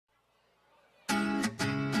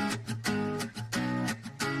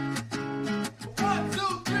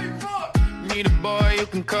me the boy, you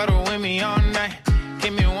can cuddle with me all night.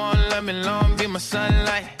 Give me one, let me long, be my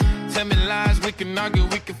sunlight. Tell me lies, we can argue,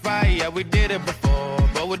 we can fight. Yeah, we did it before,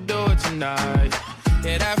 but we'll do it tonight.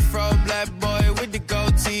 Yeah, that fro black boy with the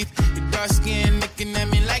gold teeth. Your dark skin looking at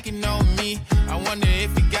me like you know me. I wonder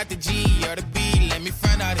if you got the G or the B. Let me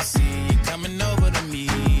find out and see you coming over to me.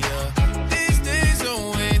 Yeah. These days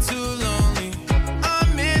are way too lonely.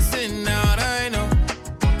 I'm missing out, I know.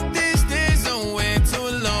 These days are way too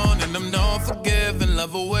alone. And I'm not forgiving,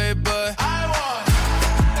 love away, but I want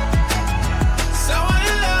someone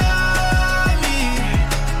to love me.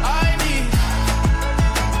 I need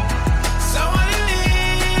someone who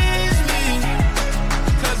needs me.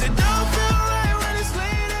 'Cause it don't feel right when it's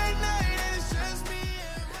late at night and it's just me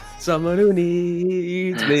and my... Someone who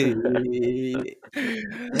needs me.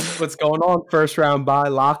 What's going on? First round bye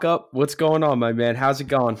lockup. What's going on, my man? How's it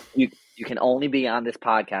going? You can only be on this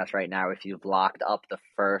podcast right now if you've locked up the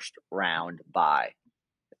first round bye.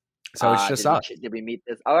 So it's just us. Did we meet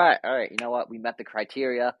this? All right. You know what? We met the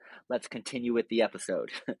criteria. Let's continue with the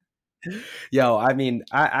episode. Yo, I mean,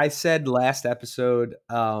 I said last episode,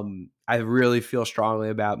 I really feel strongly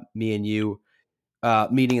about me and you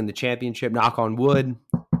meeting in the championship. Knock on wood.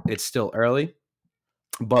 It's still early,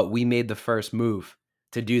 but we made the first move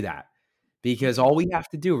to do that because all we have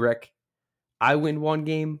to do, Rick, I win one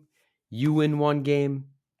game, you win one game,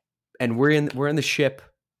 and we're in the ship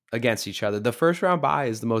against each other. The first round bye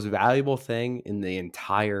is the most valuable thing in the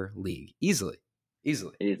entire league. Easily.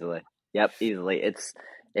 Yep, easily.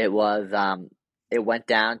 It went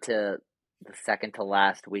down to the second to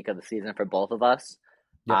last week of the season for both of us.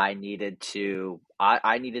 Yep. I needed to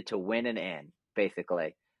win and in,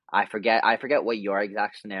 basically. I forget what your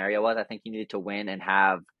exact scenario was. I think you needed to win and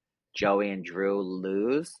have Joey and Drew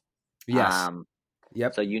lose. Yes.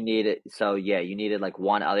 Yep. So you needed like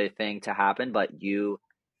one other thing to happen, but you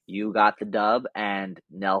got the dub and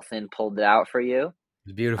Nelson pulled it out for you. It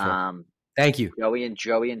was beautiful. Thank you. Joey and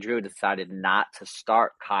Drew decided not to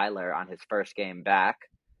start Kyler on his first game back.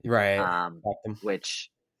 Right. Which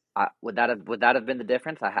would that have been the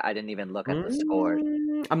difference? I didn't even look at the scores.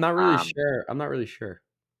 I'm not really sure.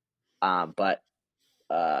 But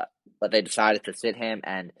they decided to sit him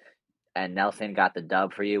and Nelson got the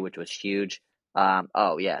dub for you, which was huge.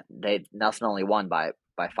 Nelson only won by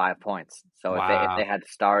 5 points. So wow. if they had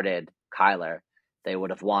started Kyler, they would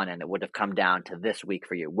have won, and it would have come down to this week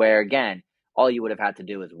for you. Where again, all you would have had to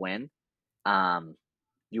do is win.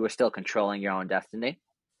 You were still controlling your own destiny,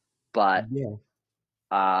 but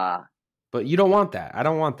but you don't want that. I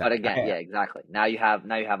don't want that. But again, yeah, exactly. Now you have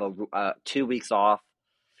 2 weeks off.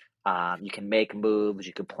 You can make moves.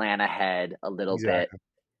 You can plan ahead a little bit.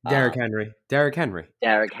 Derrick Henry.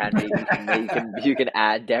 You can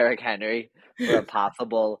add Derrick Henry for a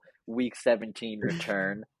possible Week 17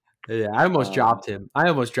 return. Yeah, I almost dropped him. I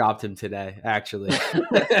almost dropped him today, actually.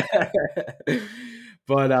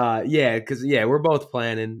 But because we're both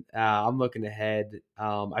planning. I'm looking ahead.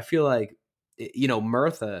 I feel like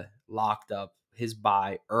Murtha locked up his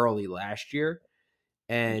bye early last year,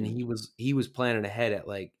 and he was planning ahead at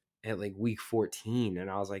week 14,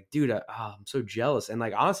 and I was like, dude, I'm so jealous. And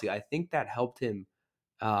like honestly, I think that helped him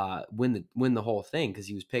win the whole thing because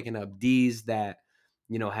he was picking up D's that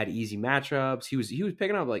had easy matchups. He was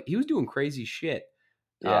picking up he was doing crazy shit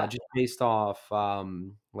just based off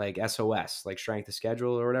SOS, like strength of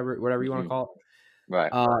schedule or whatever you want to call it.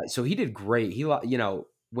 Right. So he did great. He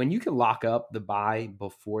when you can lock up the bye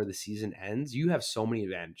before the season ends, you have so many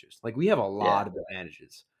advantages. Like we have a lot of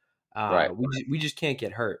advantages. Right. We just can't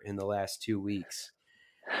get hurt in the last 2 weeks.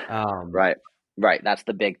 Right. That's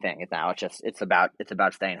the big thing. Now it's about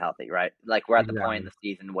staying healthy, right? Like we're at the point in the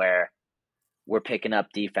season where we're picking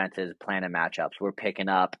up defenses, planning matchups. We're picking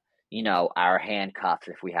up, our handcuffs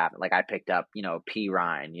if we have it. Like I picked up, P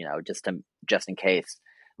Ryan, just in case.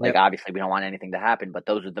 Like obviously we don't want anything to happen, but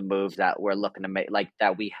those are the moves that we're looking to make, like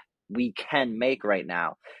that we can make right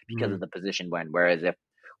now because of the position win. Whereas if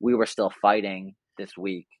we were still fighting this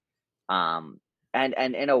week, and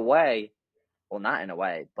in a way, well, not in a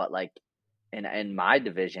way, but like in my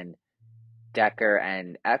division, Decker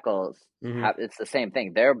and Eccles it's the same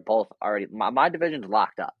thing. They're both already my division's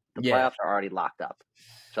locked up. The playoffs are already locked up.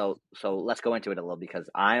 So let's go into it a little because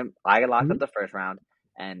I got locked up the first round,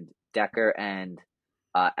 and Decker and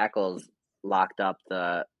Eccles locked up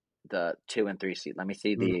the 2 and 3 seed. Let me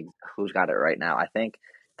see who's got it right now. I think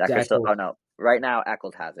Decker still. Oh no, right now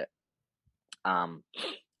Eccles has it.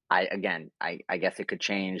 I guess it could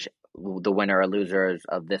change the winner or losers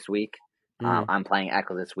of this week. I'm playing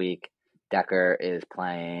Eccles this week. Decker is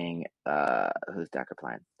playing. Who's Decker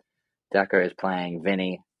playing? Decker is playing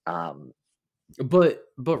Vinny. But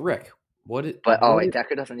Rick, Wait,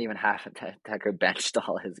 Decker doesn't even have Decker benched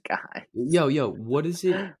all his guys. Yo, what does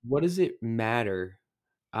it matter?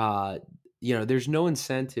 There's no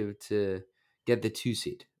incentive to get the 2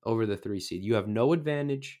 seed over the 3 seed. You have no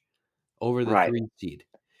advantage over the 3 seed.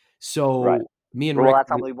 So me and Rick, that's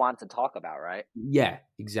something we want to talk about, right? Yeah,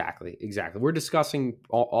 exactly. We're discussing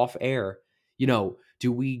off air.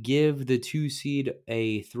 Do we give the 2 seed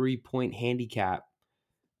a 3-point handicap?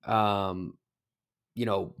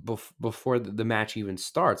 Before the match even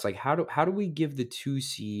starts, like how do we give the 2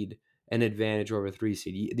 seed an advantage over 3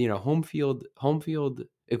 seed? Home field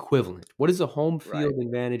equivalent. What is a home field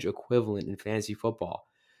advantage equivalent in fantasy football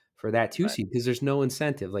for that 2 seed? Because there's no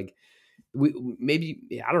incentive. Like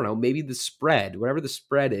maybe I don't know, maybe the spread, whatever the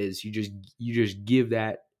spread is, you just give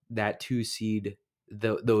that 2 seed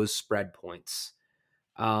those spread points.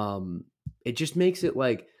 It just makes it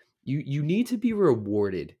like you need to be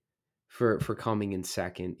rewarded for coming in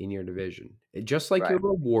second in your division, just like you're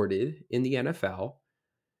rewarded in the NFL.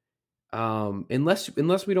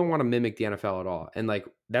 Unless we don't want to mimic the NFL at all, and like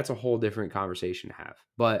that's a whole different conversation to have.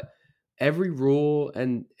 But every rule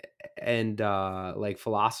and like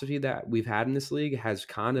philosophy that we've had in this league has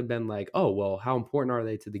kind of been like, oh well, how important are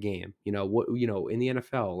they to the game? In the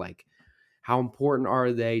NFL, like how important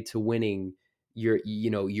are they to winning your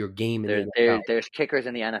game in the NFL? There's kickers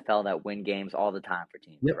in the NFL that win games all the time for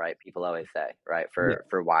teams, right? People always say, right, for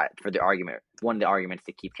the argument, one of the arguments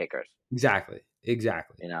to keep kickers. Exactly.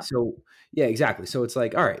 So yeah, exactly. So it's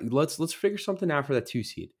like, all right, let's figure something out for that 2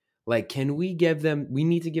 seed. Like, can we we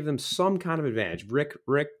need to give them some kind of advantage. Rick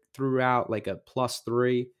threw out like a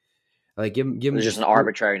 +3. Like give them just an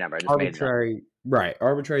arbitrary number. Arbitrary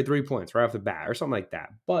 3 points right off the bat or something like that.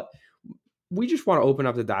 But we just want to open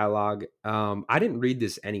up the dialogue. I didn't read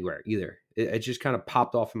this anywhere either. It just kind of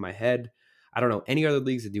popped off in my head. I don't know any other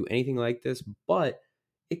leagues that do anything like this, but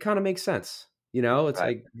it kind of makes sense. It's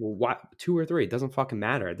like, well, what 2 or 3? It doesn't fucking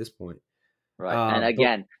matter at this point. Right. And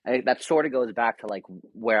again, that sort of goes back to like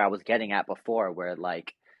where I was getting at before, where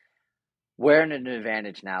like we're in an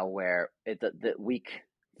advantage now where the week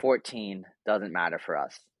 14 doesn't matter for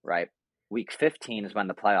us, right? Week 15 is when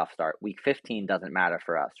the playoffs start. Week 15 doesn't matter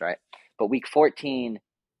for us, right? But week 14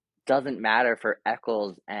 doesn't matter for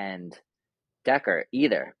Eccles and Decker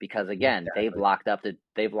either, because again, they've locked up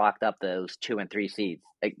those 2 and 3 seeds.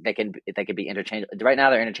 They could be interchangeable. Right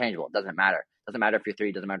now they're interchangeable. It doesn't matter. Doesn't matter if you're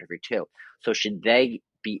 3, doesn't matter if you're 2. So should they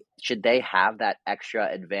have that extra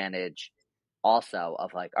advantage also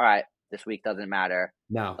of like, all right, this week doesn't matter.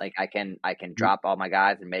 No. Like I can drop all my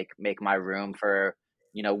guys and make my room for,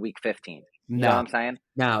 week 15. You know what I'm saying?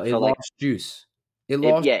 No, it lost juice. It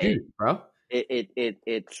lost juice, bro.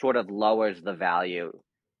 It sort of lowers the value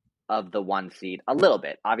of the 1 seed a little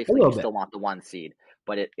bit. Obviously, you still want the 1 seed,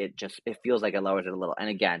 but it feels like it lowers it a little. And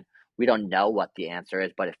again, we don't know what the answer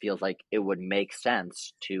is, but it feels like it would make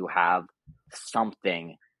sense to have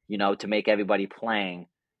something, to make everybody playing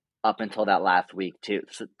up until that last week too.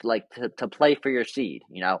 So like to play for your seed,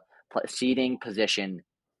 seeding position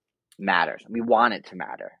matters. We want it to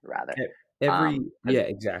matter rather.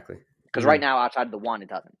 Exactly. Because right now outside of the 1, it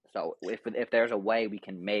doesn't. So if there's a way we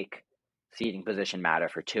can make seeding position matter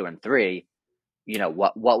for 2 and 3,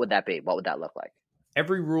 what would that be? What would that look like?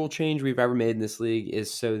 Every rule change we've ever made in this league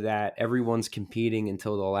is so that everyone's competing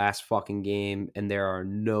until the last fucking game, and there's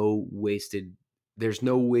no wasted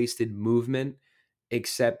movement,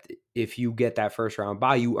 except if you get that first round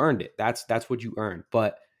bye, you earned it. That's what you earned.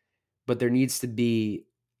 But there needs to be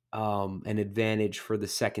an advantage for the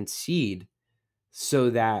 2nd seed, so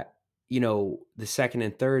that the 2nd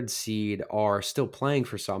and 3rd seed are still playing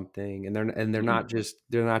for something, and they're not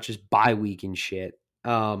just bye week and shit.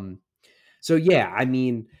 So yeah, I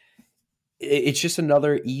mean, it's just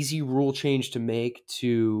another easy rule change to make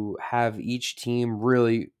to have each team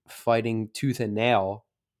really fighting tooth and nail,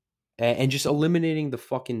 and just eliminating the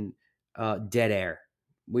fucking dead air.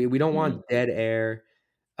 We don't want dead air.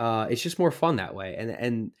 It's just more fun that way,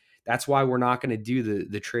 and that's why we're not going to do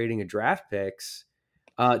the trading of draft picks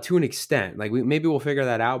to an extent. Like maybe we'll figure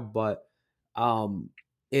that out, but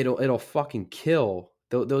it'll fucking kill.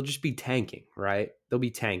 They'll just be tanking, right? They'll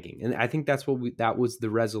be tanking, and I think that's that was the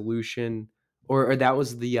resolution, or that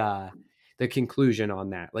was the conclusion on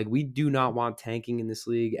that. Like we do not want tanking in this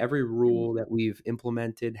league. Every rule that we've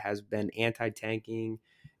implemented has been anti-tanking,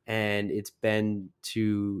 and it's been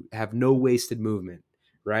to have no wasted movement,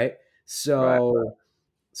 right? So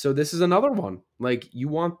this is another one. Like you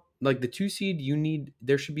want like the 2 seed,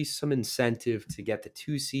 there should be some incentive to get the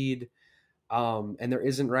 2 seed. And there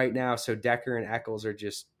isn't right now. So Decker and Eccles are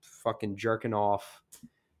just fucking jerking off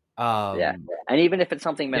Yeah. And even if it's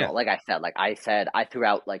something minimal, Yeah. like I said, I threw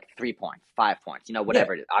out like 3 points, 5 points, Yeah.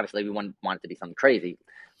 whatever it is. Obviously, we want it to be something crazy.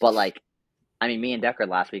 But, like, I mean, me and Decker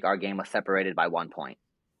last week, our game was separated by 1 point.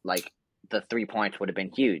 Like, the 3 points would have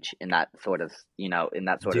been huge in that sort of, Dude,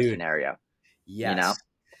 scenario, you know? yes.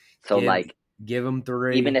 So, like, Give them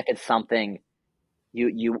 3. even if it's something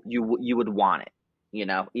you would want it,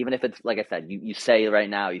 even if it's, like I said, you say right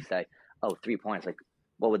now, you say, oh, 3 points, like,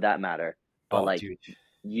 what would that matter? But, like, dude,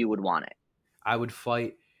 you would want it. I would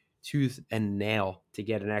fight tooth and nail to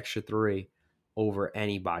get an extra 3 over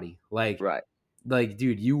anybody. Like, Right. Like,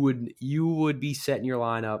 dude, you would be setting your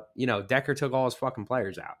lineup. Decker took all his fucking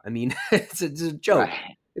players out. I mean, it's a joke.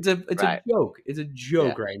 Right. It's a Right. joke. It's a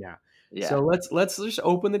joke Yeah. right now. Yeah. So let's just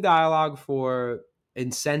open the dialogue for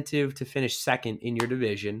incentive to finish second in your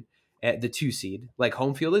division at the 2 seed, like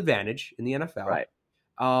home field advantage in the NFL. Right.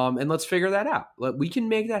 And let's figure that out. We can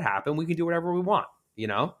make that happen. We can do whatever we want.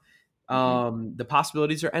 The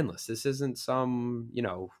possibilities are endless. This isn't some,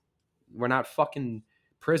 we're not fucking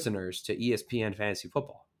prisoners to ESPN fantasy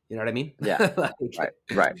football. You know what I mean? Yeah.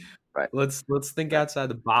 Right. Let's think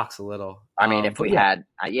outside the box a little. I mean, if we had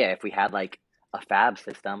like a fab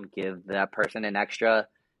system, give that person an extra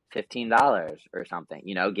 $15 or something.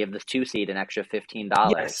 Give this 2 seed an extra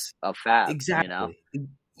 $15 of fab. Exactly.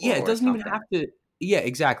 Yeah, it doesn't even have to. Yeah,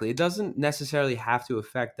 exactly. It doesn't necessarily have to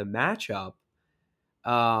affect the matchup.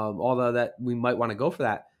 Although that we might want to go for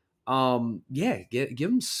that. Give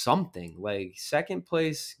them something like second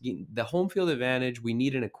place, the home field advantage. We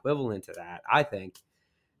need an equivalent to that, I think.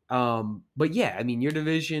 But yeah, I mean, your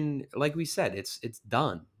division, like we said, it's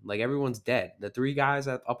done. Like everyone's dead. The 3 guys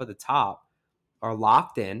up at the top are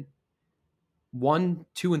locked in. 1,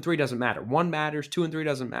 2, and 3 doesn't matter. 1 matters. 2 and 3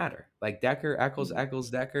 doesn't matter. Like Decker, Eccles,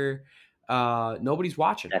 Decker. Nobody's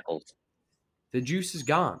watching. Eccles. The juice is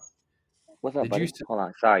gone. What's up, buddy? Hold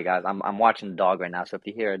on. Sorry, guys. I'm watching the dog right now. So if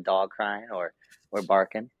you hear a dog crying or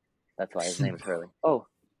barking, that's why. His name is Hurley. Oh,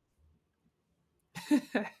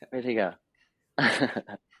 where'd he go? All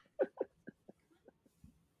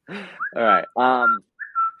right.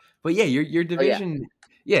 But yeah, your division.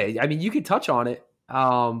 Yeah, I mean, you could touch on it.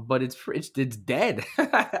 But it's dead.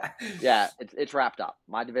 Yeah, it's wrapped up.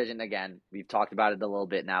 My division, again, we've talked about it a little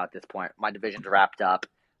bit now at this point. My division's wrapped up.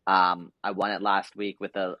 I won it last week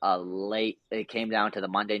with a late. It came down to the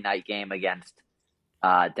Monday night game against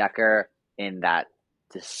Decker in that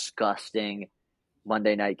disgusting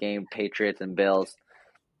Monday night game, Patriots and Bills.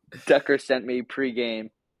 Decker sent me pregame.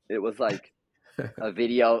 It was like a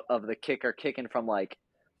video of the kicker kicking from like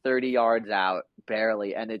 30 yards out,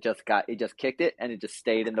 barely, and it just kicked it, and it just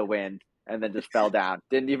stayed in the wind, and then just fell down.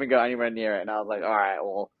 Didn't even go anywhere near it, and I was like, all right,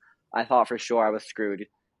 well, I thought for sure I was screwed.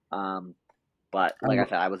 But like I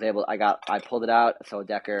said, I pulled it out. So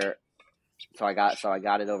Decker, I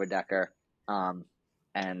got it over Decker. And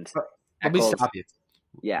let me stop you.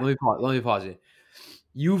 Yeah. Let me pause you.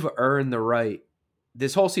 You've earned the right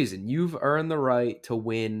this whole season. You've earned the right to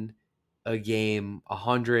win a game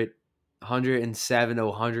 100, 107,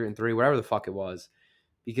 103, whatever the fuck it was,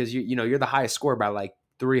 because you're the highest score by like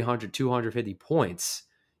 300, 250 points.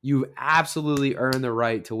 You absolutely earned the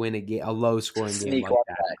right to win a low scoring game like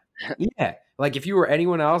that. Yeah. Like if you were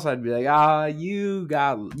anyone else, I'd be like, you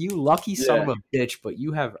lucky son of a bitch, but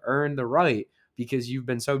you have earned the right because you've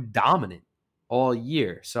been so dominant all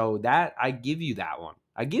year. So that I give you that one.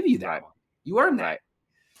 I give you that one. You earned that.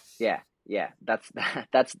 Right. Yeah. That's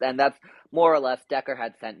more or less Decker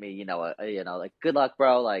had sent me, like, good luck,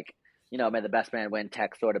 bro. Like, may the best man win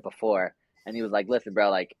text sort of before. And he was like, listen,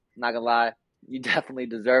 bro, like, not gonna lie, you definitely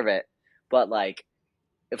deserve it. But like,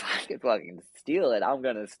 if I could fucking steal it, I'm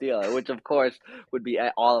gonna steal it, which of course would be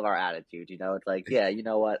all of our attitude. It's like, yeah, you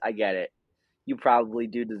know what? I get it. You probably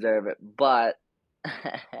do deserve it, but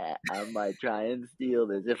I might try and steal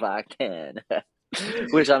this if I can.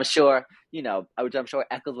 Which I'm sure,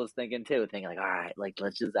 Eccles was thinking too, thinking like, all right, like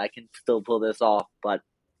I can still pull this off, but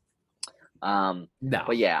no.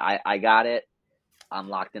 But yeah, I got it. I'm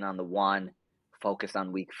locked in on the 1. Focused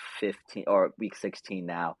on week 15 or week 16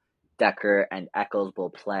 now. Decker and Eccles will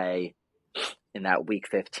play in that week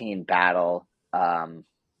 15 battle. And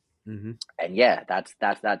yeah, that's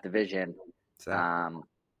that division.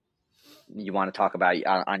 You want to talk about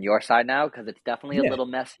on your side now, because it's definitely a little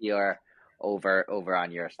messier over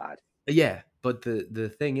on your side. Yeah, but the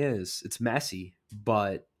thing is, it's messy,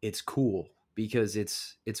 but it's cool because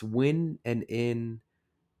it's win and in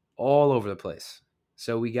all over the place.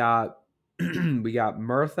 So we got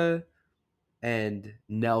Murtha and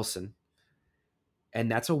Nelson, and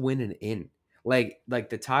that's a win and in. Like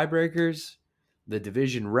the tiebreakers, the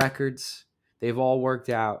division records, they've all worked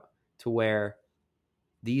out to where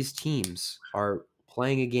these teams are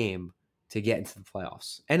playing a game to get into the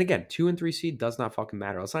playoffs. And again, 2 and 3 seed does not fucking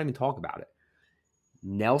matter. Let's not even talk about it.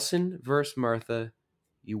 Nelson versus Murtha,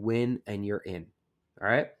 you win and you're in. All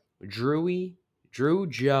right? Drew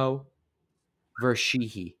Joe versus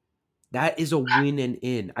Sheehy. That is a win and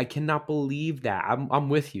in. I cannot believe that. I'm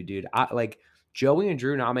with you, dude. Joey and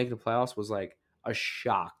Drew not making the playoffs was like a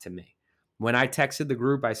shock to me. When I texted the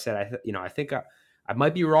group, I said, I think I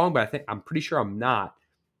might be wrong, but I'm pretty sure I'm not.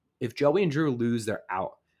 If Joey and Drew lose, they're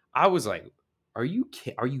out. I was like, are you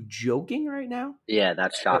joking right now? Yeah,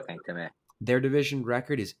 that's shocking to me. Their division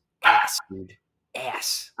record is ass, dude.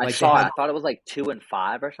 Ass. I thought it was like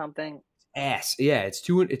 2-5 or something. Ass. Yeah, it's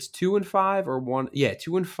 2-5 or 1. Yeah,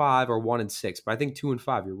 2-5 or 1-6. But I think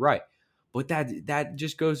 2-5. You're right. But that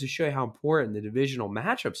just goes to show you how important the divisional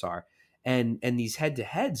matchups are, and these head to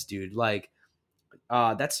heads, dude.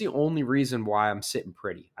 That's the only reason why I'm sitting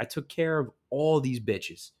pretty. I took care of all these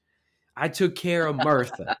bitches. I took care of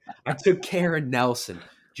Murtha. I took care of Nelson.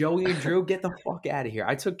 Joey and Drew, get the fuck out of here.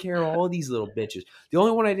 I took care of all these little bitches. The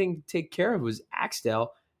only one I didn't take care of was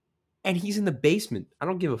Axtell, and he's in the basement. I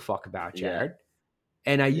don't give a fuck about Jared.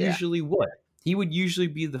 Yeah. And I usually would. He would usually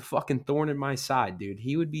be the fucking thorn in my side, dude.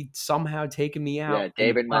 He would be somehow taking me out. Yeah,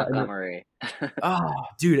 David Montgomery. Oh,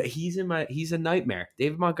 dude, he's a nightmare.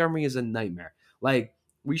 David Montgomery is a nightmare. Like,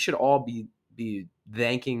 we should all be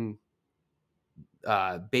thanking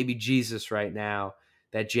baby Jesus right now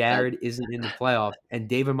that Jared isn't in the playoffs and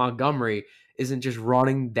David Montgomery isn't just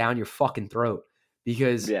running down your fucking throat,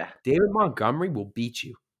 because David Montgomery will beat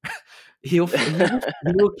you. he will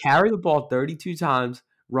carry the ball 32 times,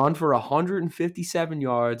 run for 157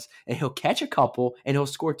 yards, and he'll catch a couple and he'll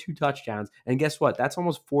score 2 touchdowns. And guess what? That's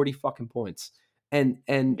almost 40 fucking points. And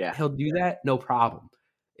he'll do that no problem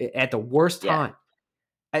at the worst time.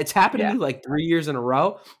 It's happened to me like 3 years in a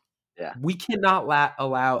row. Yeah. We cannot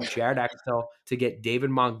allow Jared Axtell to get David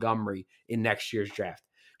Montgomery in next year's draft.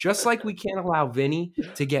 Just like we can't allow Vinny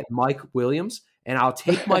to get Mike Williams. And I'll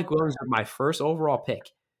take Mike Williams with my first overall pick.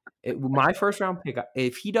 My first round pick.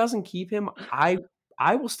 If he doesn't keep him, I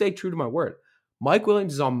will stay true to my word. Mike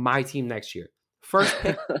Williams is on my team next year. First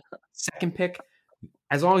pick, second pick.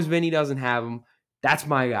 As long as Vinny doesn't have him, that's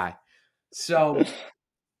my guy. So,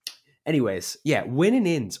 anyways, win and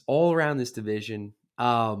ins all around this division.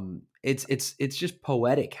 It's just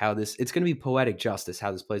poetic how this. It's going to be poetic justice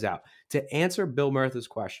how this plays out. To answer Bill Murtha's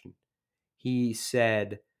question, he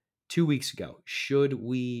said 2 weeks ago, should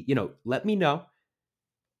we, let me know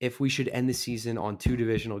if we should end the season on 2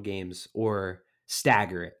 divisional games or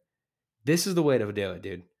stagger it. This is the way to do it,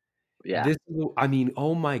 dude. Yeah.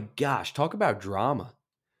 Oh my gosh, talk about drama.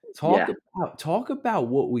 Talk about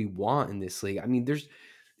what we want in this league. I mean,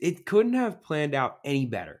 it couldn't have planned out any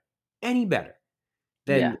better.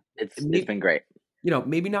 Then it's been great.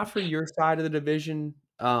 Maybe not for your side of the division,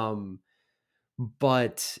 but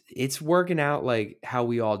it's working out like how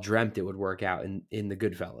we all dreamt it would work out in the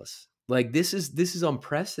Goodfellas. Like, this is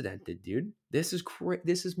unprecedented, dude. This is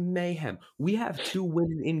this is mayhem. We have 2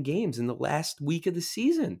 winning in games in the last week of the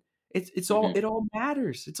season. It all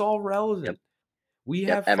matters. It's all relevant. Yep. We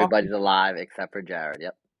have everybody's alive except for Jared.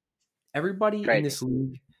 Yep. Everybody in this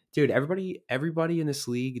league, dude. Everybody in this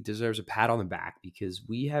league deserves a pat on the back, because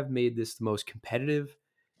we have made this the most competitive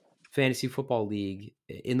fantasy football league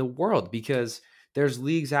in the world. Because there's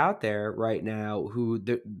leagues out there right now who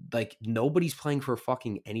like nobody's playing for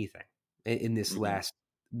fucking anything in this last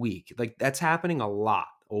week. Like, that's happening a lot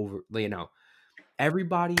over,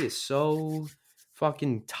 everybody is so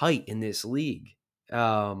fucking tight in this league.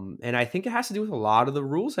 And I think it has to do with a lot of the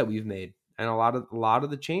rules that we've made and a lot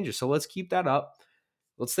of the changes. So let's keep that up.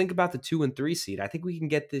 Let's think about the 2 and 3 seed. I think we can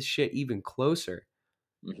get this shit even closer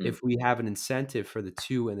if we have an incentive for the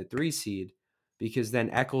 2 and the 3 seed, because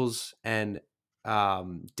then Eccles and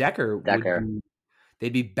Decker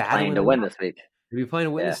they'd be battling to win this week. They'd be playing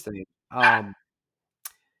to win this thing. Do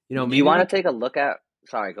you want to take a look at?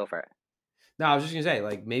 Sorry, go for it. No, I was just gonna say,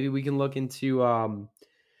 like, maybe we can look into,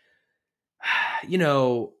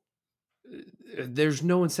 there's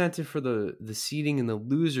no incentive for the seeding in the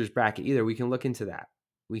losers bracket either. We can look into that.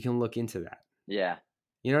 Yeah.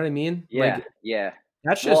 You know what I mean? Yeah.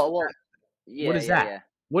 That's just. What is that? Yeah.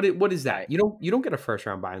 What is that? You don't get a first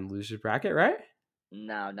round bye in the losers bracket, right?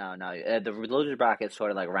 No. The losers bracket is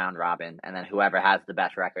sort of like round robin, and then whoever has the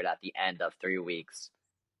best record at the end of 3 weeks,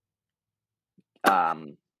 has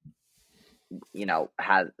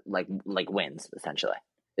like wins essentially.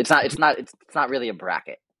 It's not really a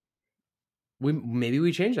bracket. Maybe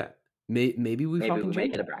we change that. Maybe we fucking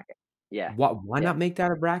make it a bracket. Yeah. Why not make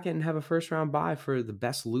that a bracket and have a first round bye for the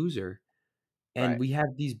best loser? And we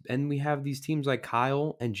have these teams like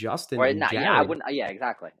Kyle and Justin Or and not? Yeah, I Jared. wouldn't. Yeah,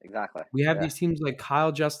 exactly. We have Yeah. these teams like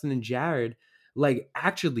Kyle, Justin, and Jared, like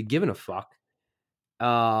actually giving a fuck.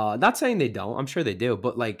 Not saying they don't. I'm sure they do,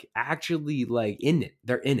 but like actually like in it.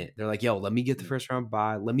 They're in it. They're like, yo, let me get the first round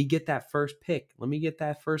bye. Let me get that first pick. Let me get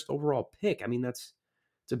that first overall pick. I mean, it's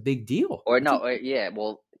a big deal. Or no, yeah,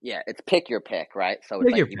 well, yeah, it's pick your pick, right? So it's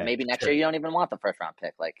Pick like your pick, maybe next sure. year you don't even want the first round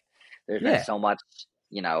pick. Like there's been Yeah. so much,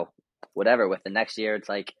 whatever with the next year. It's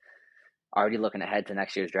like already looking ahead to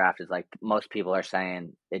next year's draft is like most people are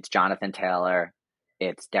saying it's Jonathan Taylor,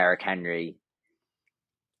 it's Derrick Henry,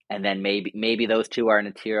 and then maybe those two are in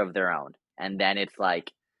a tier of their own, and then it's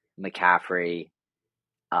like McCaffrey,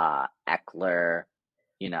 Eckler,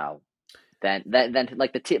 then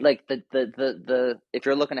like the if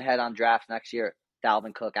you're looking ahead on drafts next year,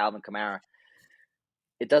 Dalvin Cook, Alvin Kamara,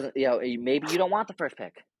 it doesn't maybe you don't want the first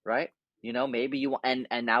pick, right? Maybe you want,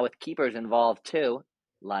 and now with keepers involved too,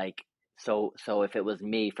 like so if it was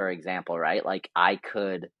me, for example, right? Like I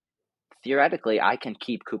could theoretically I can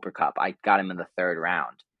keep Cooper Kupp. I got him in the 3rd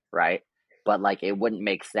round, right? But like it wouldn't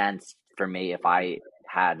make sense for me if I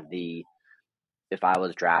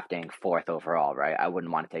was drafting 4th overall, right? I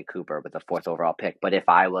wouldn't want to take Cooper with the 4th overall pick. But if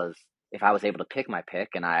I was able to pick my pick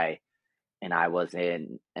and I was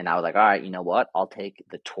like, all right, you know what? I'll take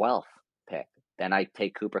the 12th pick. Then I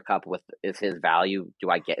take Cooper Kupp is his value.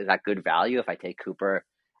 Is that good value if I take Cooper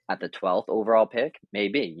at the 12th overall pick?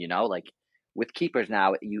 Maybe, like with keepers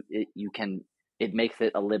now, it makes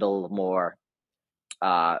it a little more,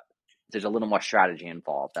 there's a little more strategy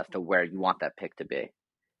involved as to where you want that pick to be.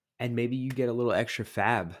 And maybe you get a little extra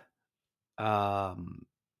fab. And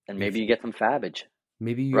maybe you get some fabbage.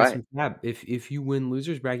 Maybe you get some fab. If you win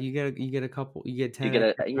losers bracket, you get a couple. You get 10.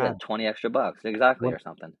 You get 20 extra bucks, exactly, or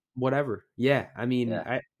something. Whatever. Yeah, I mean,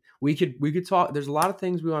 we could talk. There's a lot of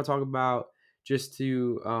things we want to talk about. Just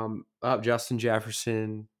to Justin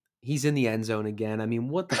Jefferson, he's in the end zone again. I mean,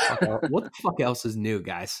 what the fuck? What the fuck else is new,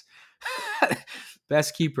 guys?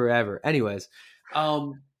 Best keeper ever. Anyways,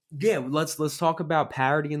 yeah, let's talk about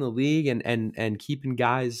parity in the league and keeping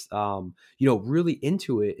guys really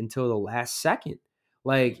into it until the last second.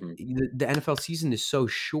 Like the NFL season is so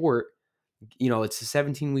short. It's a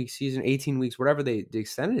 17-week season, 18 weeks, whatever they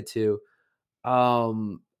extended it to.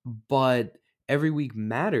 But every week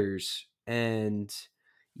matters, and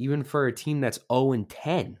even for a team that's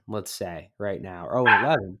 0-10, let's say right now, or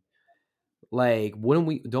 0-11, like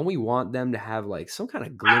don't we want them to have like some kind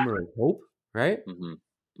of glimmer of hope, right?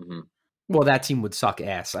 Well, that team would suck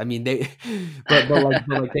ass. I mean,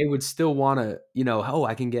 but they would still want to,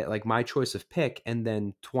 I can get like my choice of pick and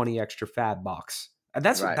then 20 extra fab bucks.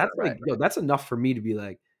 That's like, that's enough for me to be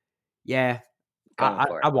like, yeah,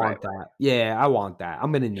 I want that. Yeah, I want that.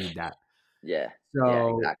 I'm gonna need that. Yeah. So,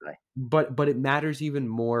 yeah, exactly. But it matters even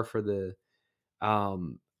more for the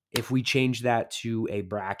if we change that to a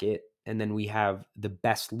bracket and then we have the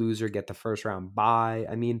best loser get the first round bye.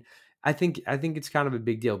 I mean, I think it's kind of a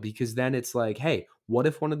big deal because then it's like, hey, what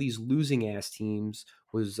if one of these losing ass teams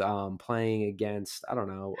was playing against, I don't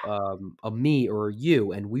know, a me or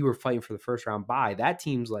you, and we were fighting for the first round bye? That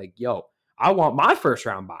team's like, yo, I want my first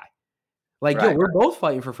round bye. Like, yo, we're both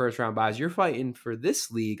fighting for first round buys. You're fighting for this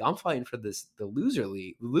league. I'm fighting for the loser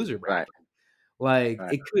league, the loser bracket. Like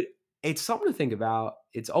it's something to think about.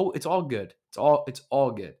 It's all good. It's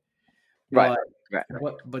all good. But,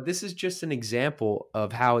 but this is just an example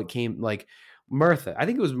of how it came. Like Murtha, I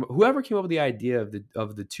think it was whoever came up with the idea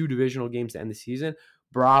of the 2 divisional games to end the season.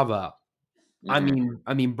 Bravo. I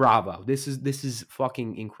mean, bravo. This is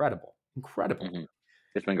fucking incredible.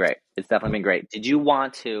 It's been great. It's definitely been great. Did you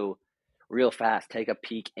want to, real fast, take a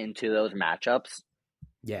peek into those matchups?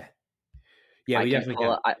 Yeah. Yeah, we definitely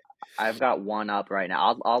can. I've got one up right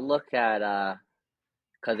now. I'll look at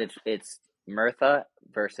because it's Murtha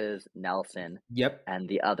versus Nelson. Yep. And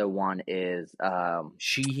the other one is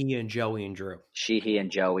Sheehy and Joey and Drew. Sheehy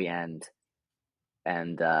and Joey and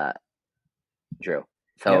Drew.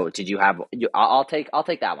 So did you have? I'll take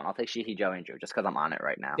that one. I'll take Sheehy, Joey, and Drew just because I'm on it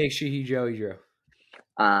right now. Take Sheehy, Joey, Drew.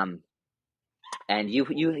 And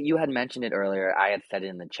you had mentioned it earlier. I had said it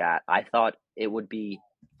in the chat. I thought I would be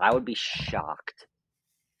shocked.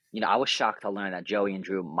 I was shocked to learn that Joey and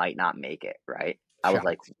Drew might not make it. Right? I was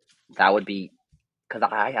like, that would be, because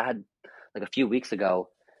I had like a few weeks ago.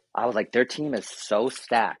 I was like, their team is so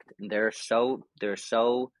stacked and they're so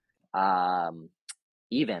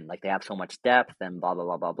even. Like they have so much depth and blah blah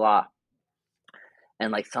blah blah blah.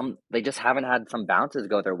 And like they just haven't had some bounces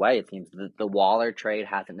go their way. It seems the Waller trade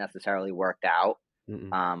hasn't necessarily worked out,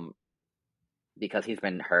 because he's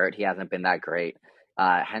been hurt. He hasn't been that great.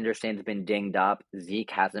 Henderson's been dinged up.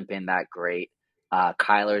 Zeke hasn't been that great.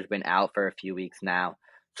 Kyler's been out for a few weeks now.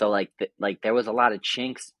 So like there was a lot of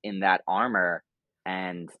chinks in that armor,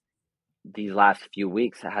 and these last few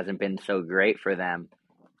weeks hasn't been so great for them.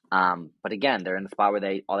 But again, they're in the spot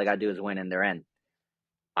where all they got to do is win and they're in.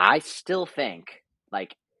 I still think,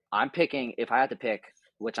 like, I'm picking, if I had to pick,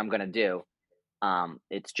 which I'm going to do,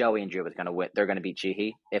 it's Joey and Drew is going to win. They're going to beat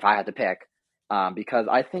Chihi if I had to pick, because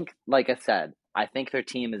I think, like I said, I think their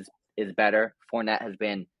team is better. Fournette has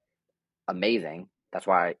been amazing. That's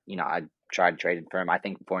why, I tried trading for him. I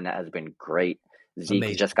think Fournette has been great.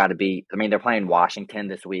 Zeke's just got to be, they're playing Washington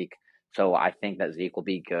this week, so I think that Zeke will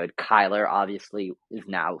be good. Kyler, obviously, is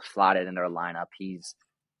now slotted in their lineup. He's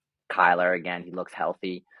Kyler again. He looks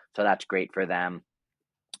healthy, so that's great for them.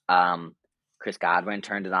 Chris Godwin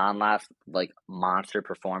turned it on last, monster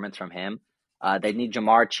performance from him. They need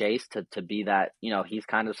Jamar Chase to be that, he's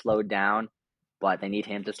kind of slowed down, but they need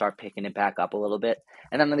him to start picking it back up a little bit.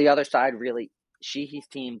 And then on the other side, really, Sheehy's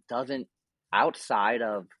team doesn't, outside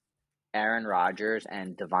of Aaron Rodgers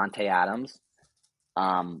and Devontae Adams,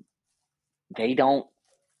 they don't,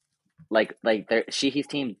 Sheehy's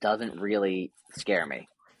team doesn't really scare me,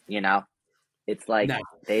 It's like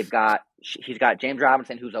he's got James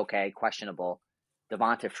Robinson, who's okay, questionable.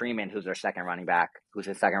 Devonta Freeman, who's his second running back,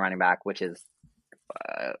 which is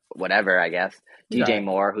whatever, I guess. DJ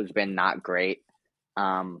Moore, who's been not great.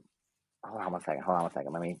 Hold on one second.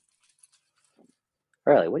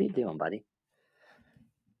 Early, what are you doing, buddy?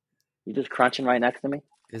 You just crunching right next to me?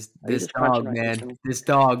 This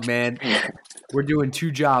dog, man. We're doing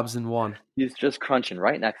two jobs in one. He's just crunching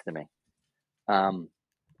right next to me.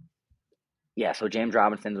 Yeah, so James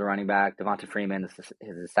Robinson's a running back. Devonta Freeman is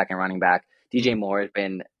his second running back. DJ Moore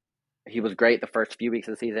he was great the first few weeks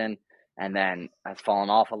of the season and then has fallen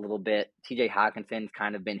off a little bit. TJ Hawkinson's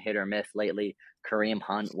kind of been hit or miss lately. Kareem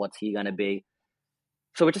Hunt, what's he going to be?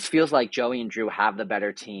 So it just feels like Joey and Drew have the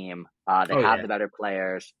better team. They have the better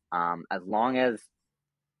players. As long as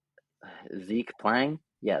Zeke playing,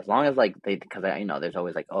 as long as because there's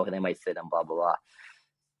always they might sit him, blah, blah, blah.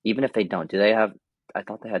 Even if they don't, do they have? I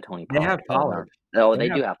thought they had Tony Pollard. They have Pollard. They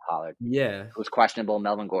do have Pollard. Yeah. Who's questionable.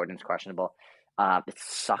 Melvin Gordon's questionable. It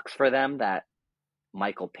sucks for them that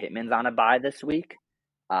Michael Pittman's on a bye this week.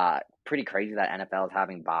 Pretty crazy that NFL is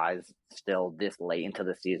having buys still this late into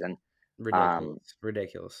the season.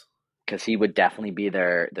 Ridiculous. Because he would definitely be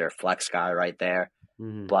their flex guy right there.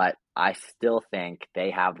 Mm-hmm. But I still think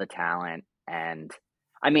they have the talent. And,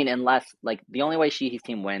 unless, the only way Sheehy's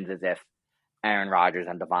team wins is if Aaron Rodgers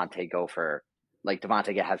and Devontae go for,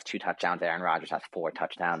 Devontae has 2 touchdowns, Aaron Rodgers has 4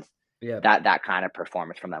 touchdowns. Yeah. That kind of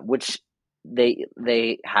performance from them, which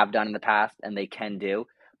they have done in the past and they can do.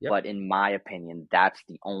 Yep. But in my opinion, that's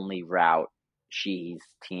the only route Sheehy's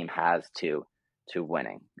team has to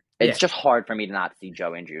winning. It's just hard for me to not see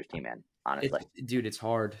Joe and Drew's team in, honestly. It's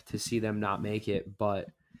hard to see them not make it, but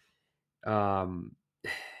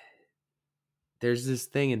there's this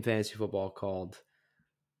thing in fantasy football called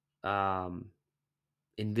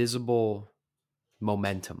invisible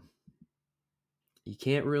momentum. You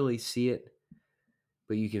can't really see it,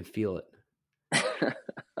 but you can feel it.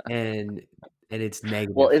 and it's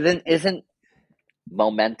negative. Well, isn't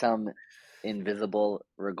momentum invisible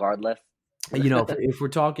regardless? If we're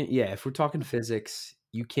talking physics,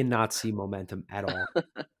 you cannot see momentum at all.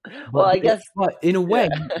 Well, I guess, but in a way,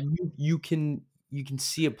 you can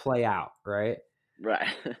see it play out, right? Right.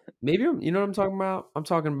 Maybe you know what I'm talking about. I'm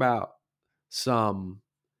talking about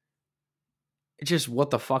just what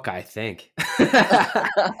the fuck I think,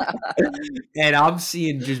 and I'm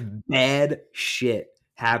seeing just bad shit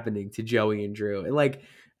happening to Joey and Drew, and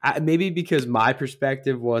maybe because my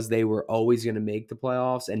perspective was they were always going to make the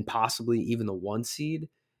playoffs and possibly even the 1 seed.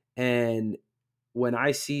 And when I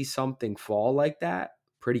see something fall like that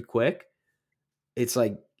pretty quick, it's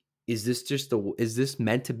like, is this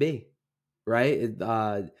meant to be? Right?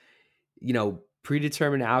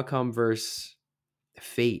 Predetermined outcome versus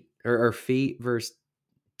fate or fate versus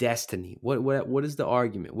destiny. What is the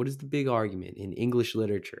argument? What is the big argument in English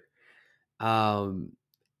literature?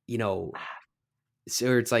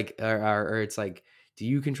 So it's like, do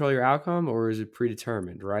you control your outcome or is it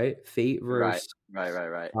predetermined, right? Fate versus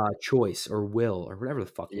right. Choice or will or whatever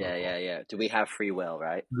the fuck. Yeah. Do we have free will,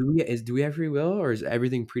 right? Do we have free will or is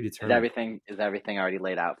everything predetermined? Is everything already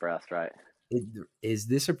laid out for us, right? Is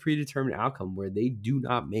this a predetermined outcome where they do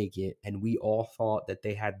not make it and we all thought that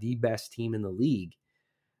they had the best team in the league?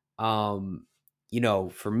 For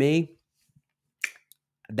me,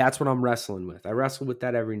 that's what I'm wrestling with. I wrestle with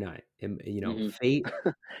that every night. And, fate.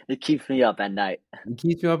 It keeps me up at night. It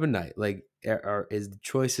keeps me up at night. Is the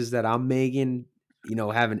choices that I'm making,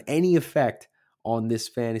 having any effect on this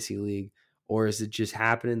fantasy league, or is it just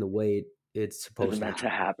happening the way it's supposed to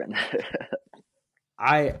happen?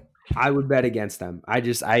 I would bet against them.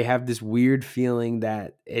 I have this weird feeling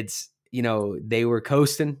that it's, they were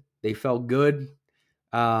coasting. They felt good.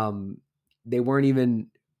 They weren't even,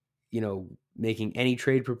 making any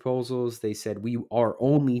trade proposals. They said, we are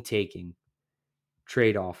only taking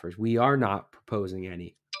trade offers. We are not proposing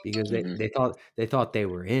any, because they thought they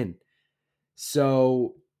were in.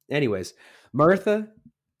 So anyways, Murtha,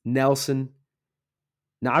 Nelson,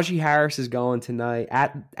 Najee Harris is going tonight.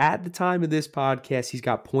 At the time of this podcast, he's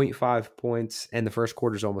got 0.5 points, and the first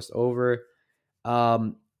quarter's almost over.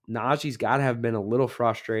 Najee's got to have been a little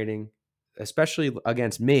frustrating, especially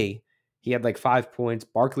against me. He had like 5 points.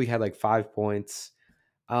 Barkley had like 5 points.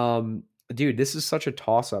 Dude, this is such a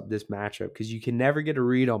toss-up, this matchup, because you can never get a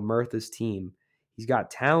read on Murtha's team. He's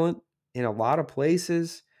got talent in a lot of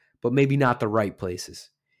places, but maybe not the right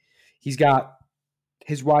places. He's got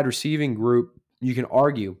his wide receiving group. You can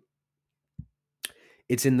argue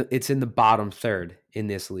it's in the bottom third in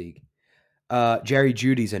this league. Jerry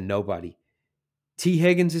Jeudy's a nobody. T.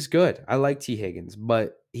 Higgins is good. I like T. Higgins,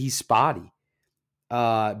 but he's spotty.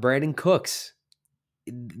 Brandon Cooks,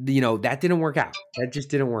 that didn't work out. That just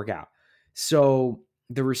didn't work out. So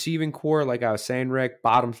the receiving core, like I was saying, Rick,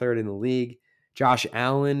 bottom third in the league. Josh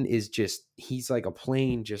Allen he's like a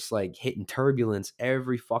plane just like hitting turbulence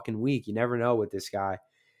every fucking week. You never know with this guy.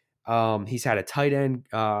 He's had a tight end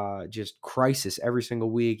just crisis every single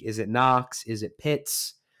week. Is it Knox? Is it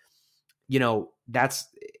Pitts? He hasn't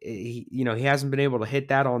been able to hit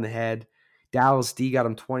that on the head. Dallas D got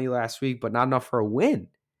him 20 last week, but not enough for a win.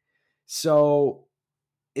 So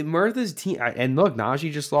in Murtha's team, and look,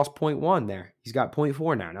 Najee just lost 0.1 there. He's got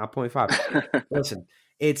 0.4 now, not 0.5. Listen,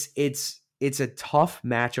 it's a tough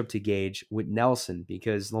matchup to gauge with Nelson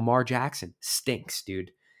because Lamar Jackson stinks,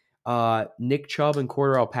 dude. Nick Chubb and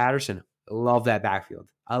Cordarrelle Patterson, love that backfield.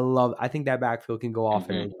 I think that backfield can go off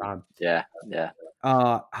at any time. Yeah.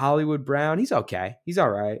 Hollywood Brown, he's okay. He's all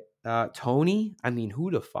right. Tony, I mean,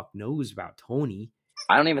 who the fuck knows about Tony?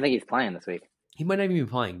 I don't even think he's playing this week. He might not even be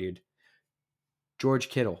playing, dude. George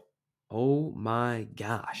Kittle. Oh my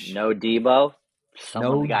gosh. No Debo.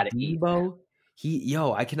 Someone's got to eat. Debo.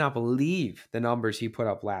 I cannot believe the numbers he put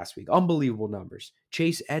up last week. Unbelievable numbers.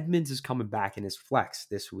 Chase Edmonds is coming back in his flex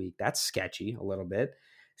this week. That's sketchy a little bit.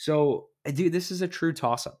 So, dude, this is a true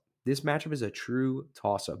toss-up. This matchup is a true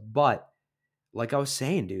toss-up. But, like I was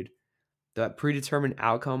saying, dude, the predetermined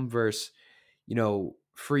outcome versus,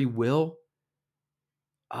 free will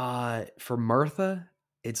for Murtha,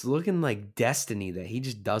 it's looking like destiny that he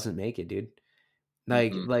just doesn't make it, dude.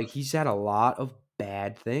 Like he's had a lot of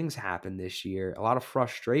bad things happen this year, a lot of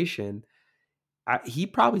frustration.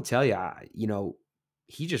 He'd probably tell you,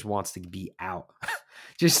 he just wants to be out.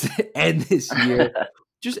 Just end this year.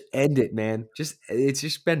 Just end it, man. It's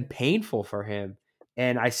just been painful for him.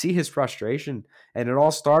 And I see his frustration. And it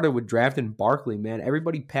all started with drafting Barkley, man.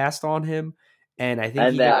 Everybody passed on him. And I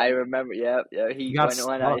think I remember, yeah. He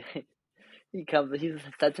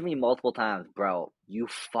said to me multiple times, bro, you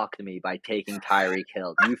fucked me by taking Tyreek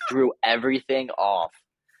Hill. You threw everything off.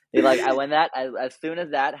 As soon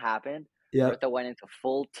as that happened, Murtha went into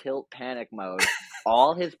full tilt panic mode.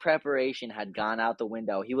 All his preparation had gone out the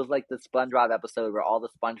window. He was like the SpongeBob episode where all the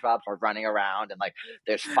SpongeBobs are running around and like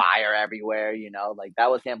there's fire everywhere, like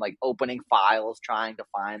that was him like opening files trying to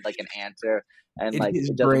find like an answer. And like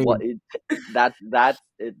that's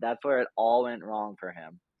where it all went wrong for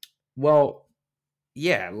him. Well,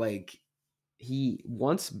 yeah, like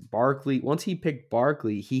once he picked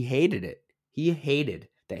Barkley, he hated it. He hated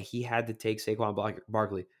that he had to take Saquon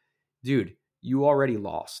Barkley. Dude, you already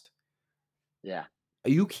lost. Yeah.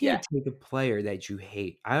 You can't take a player that you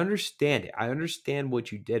hate. I understand it. I understand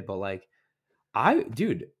what you did, but like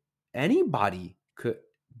anybody could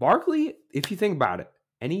Barkley, if you think about it,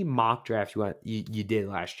 any mock draft you did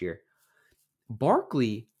last year,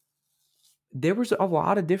 Barkley, there was a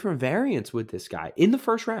lot of different variants with this guy in the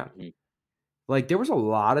first round. Mm-hmm. Like there was a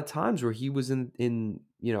lot of times where he was in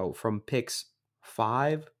from picks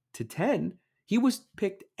 5 to 10, he was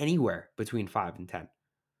picked anywhere between 5 and 10.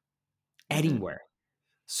 Anywhere.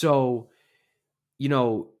 So,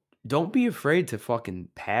 don't be afraid to fucking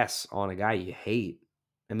pass on a guy you hate.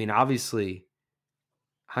 I mean, obviously,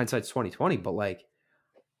 hindsight's 20/20, but like,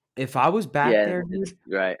 if I was back there, dude,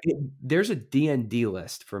 right? There's a DND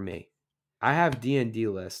list for me. I have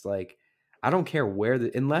DND list. Like, I don't care where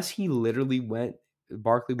unless he literally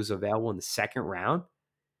Barkley was available in the second round,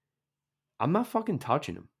 I'm not fucking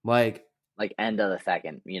touching him. Like end of the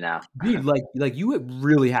second, dude, like you would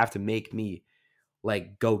really have to make me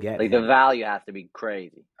like go get like him. The value has to be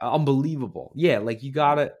crazy, unbelievable. Yeah, like you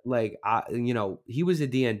gotta like he was a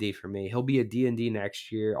DND for me. He'll be a DND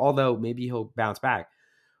next year, although maybe he'll bounce back.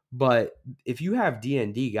 But if you have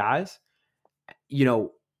DND guys,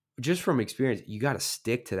 just from experience, you got to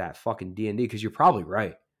stick to that fucking DND because you're probably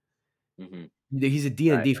right. Mm-hmm. He's a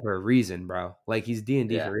DND right. for a reason, bro. Like he's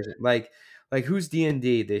DND for a reason. Like who's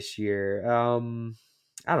DND this year?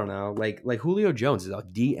 I don't know. Like Julio Jones is a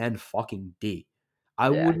DN fucking D. I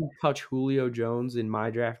wouldn't touch Julio Jones in my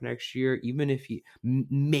draft next year, even if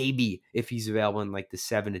maybe if he's available in like the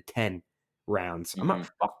 7 to 10 rounds. I'm not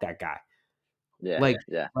fuck that guy. Like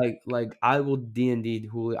I will D&D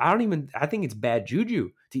Julio. I think it's bad juju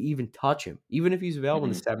to even touch him, even if he's available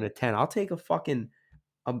in the 7 to 10. I'll take a fucking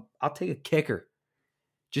I'll take a kicker.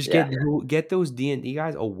 Just get those D&D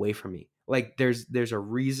guys away from me. Like there's a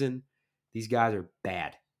reason these guys are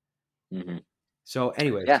bad. Mm-hmm. So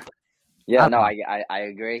anyways. Yeah, no, I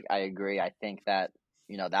agree. I think that,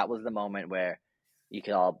 that was the moment where you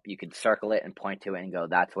could circle it and point to it and go,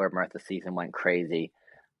 that's where Murtha's season went crazy,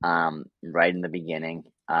 right in the beginning.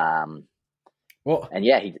 Well, and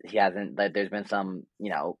yeah, he hasn't. Like, there's been some,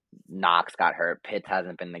 Knox got hurt. Pitts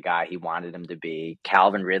hasn't been the guy he wanted him to be.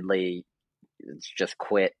 Calvin Ridley just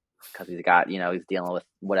quit because he's got, he's dealing with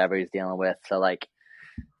whatever he's dealing with. So like,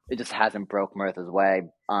 it just hasn't broke Murtha's way.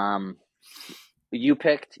 You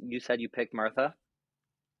said you picked Murtha.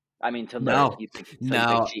 I mean, to lose, you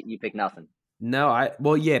picked Nelson. No,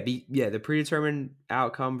 the predetermined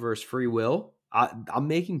outcome versus free will. I'm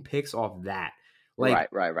making picks off that. Like,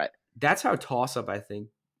 right. That's how toss up I think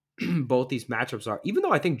both these matchups are. Even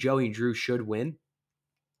though I think Joey and Drew should win,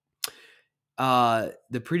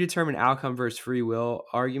 the predetermined outcome versus free will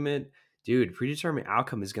argument, dude, predetermined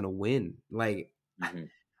outcome is gonna win. Like,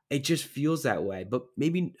 it just feels that way. But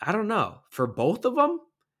maybe I don't know for both of them.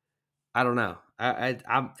 I don't know.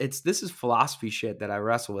 This is philosophy shit that I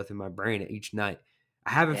wrestle with in my brain each night.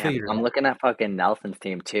 I haven't figured it out. I'm looking at fucking Nelson's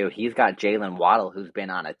team too. He's got Jalen Waddle, who's been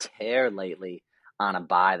on a tear lately, on a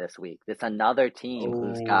bye this week. It's another team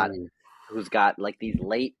who's got like these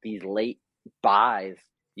late buys,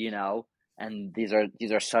 and these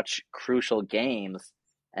are such crucial games.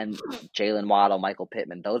 And Jalen Waddle, Michael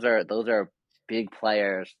Pittman, those are big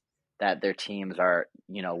players that their teams are,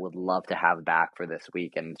 would love to have back for this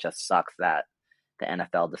week. And it just sucks that the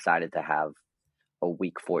NFL decided to have a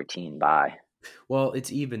week 14 bye. Well,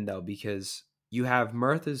 it's even though, because you have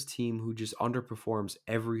Murtha's team who just underperforms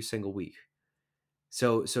every single week.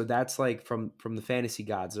 So that's like from the fantasy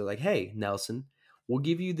gods. They're like, hey, Nelson, we'll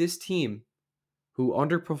give you this team who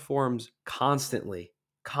underperforms constantly,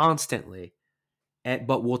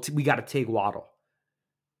 but we got to take Waddle.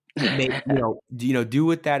 Do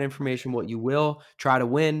with that information what you will. Try to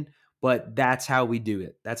win, but that's how we do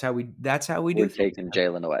it. That's how we do. We're taking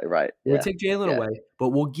Jalen away, right? We'll take Jalen away, but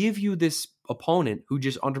we'll give you this opponent who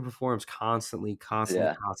just underperforms constantly.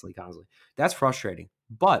 That's frustrating,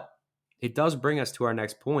 but it does bring us to our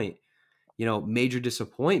next point. Major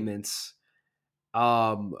disappointments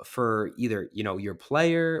for either your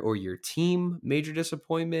player or your team. Major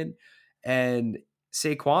disappointment, and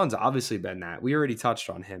Saquon's obviously been that. We already touched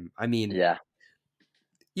on him. I mean,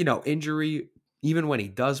 injury, even when he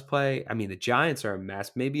does play. I mean, the Giants are a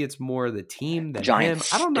mess. Maybe it's more the team than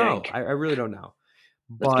Giants him. I don't know. I really don't know.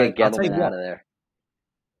 But Let's get Gettleman out of there.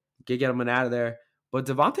 Get Gettleman out of there. But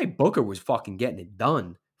Devontae Booker was fucking getting it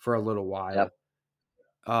done for a little while. Yep.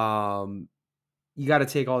 You got to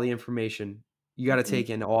take all the information. You got to take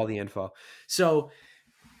in all the info. So,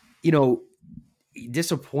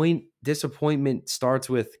 disappointment starts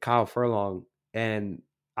with Kyle Furlong, and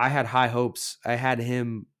I had high hopes. I had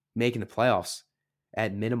him making the playoffs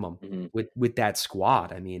at minimum with that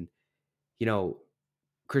squad. I mean,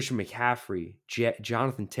 Christian McCaffrey,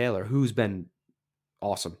 Jonathan Taylor, who's been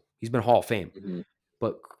awesome. He's been Hall of Fame.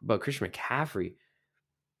 But Christian McCaffrey,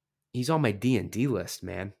 he's on my D&D list,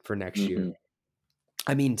 man, for next year.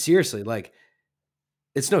 I mean, seriously, like,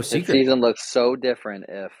 it's no secret. The season looks so different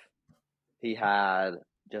if he had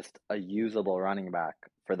just a usable running back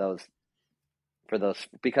for those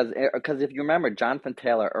because if you remember, Jonathan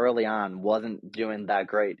Taylor early on wasn't doing that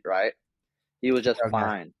great, right? He was just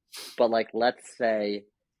fine. But like, let's say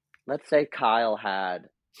Kyle had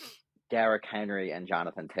Derrick Henry and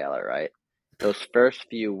Jonathan Taylor, right? Those first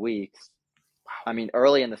few weeks, I mean,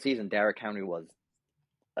 early in the season, Derrick Henry was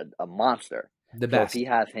a monster. The best. So if he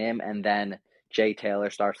has him and then Jay Taylor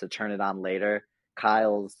starts to turn it on later,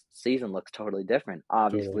 Kyle's season looks totally different.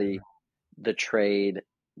 Obviously, the trade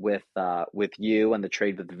with you and the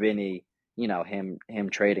trade with Vinny, him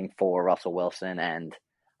trading for Russell Wilson and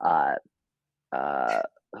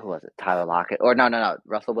who was it? Tyler Lockett, or no,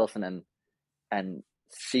 Russell Wilson and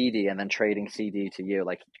CD, and then trading CD to you.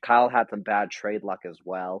 Like Kyle had some bad trade luck as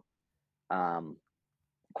well.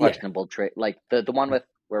 Questionable trade, like the one with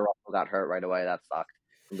where Russell got hurt right away. That sucked.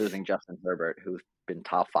 Losing Justin Herbert, who's been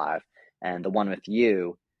top 5, and the one with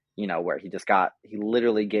you, where he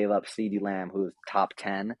literally gave up CD Lamb, who's top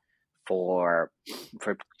 10, for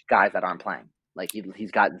guys that aren't playing. Like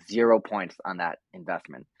he's got 0 points on that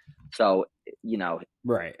investment. So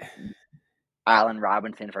right. Allen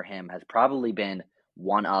Robinson for him has probably been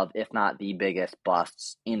one of, if not the biggest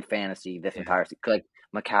busts in fantasy this entire season. Like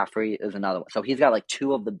McCaffrey is another one. So he's got like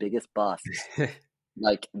 2 of the biggest busts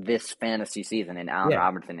like this fantasy season in Allen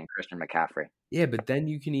Robinson and Christian McCaffrey. Yeah, but then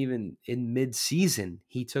you can even in mid-season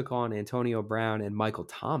he took on Antonio Brown and Michael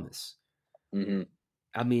Thomas. Mm-hmm.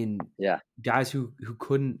 I mean, guys who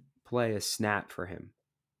couldn't play a snap for him.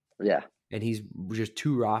 Yeah. And he's just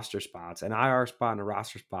 2 roster spots, an IR spot and a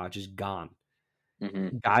roster spot just gone.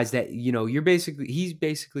 Mm-hmm. Guys that he's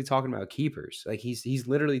basically talking about keepers. Like he's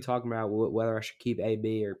literally talking about whether I should keep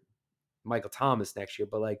AB or Michael Thomas next year.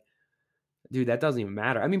 But like, dude, that doesn't even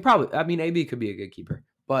matter. I mean, AB could be a good keeper,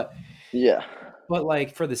 but but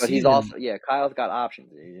like for the season, he's also Kyle's got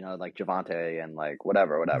options. Like Javonte and like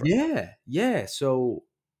whatever. Yeah. So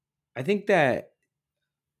I think that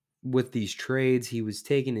with these trades, he was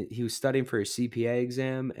studying for his CPA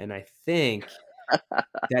exam, and I think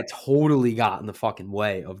that totally got in the fucking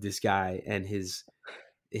way of this guy and his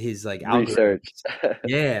like research.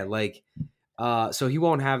 Yeah, like so he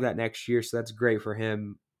won't have that next year, so that's great for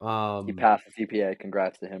him. He passed the CPA.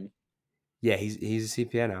 Congrats to him. Yeah, he's a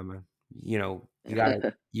CPA now, man.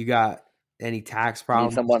 You got any tax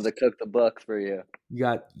problems? Need someone to cook the books for you.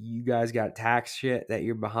 You guys got tax shit that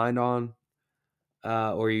you're behind on,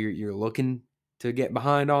 or you're looking to get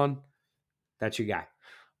behind on. That's your guy.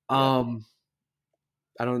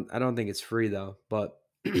 I don't think it's free though, but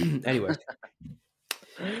anyway.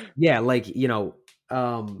 Yeah, like,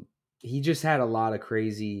 he just had a lot of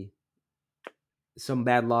some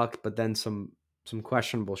bad luck, but then some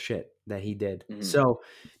questionable shit that he did. Mm-hmm. So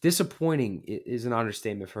disappointing is an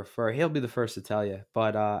understatement for he'll be the first to tell you,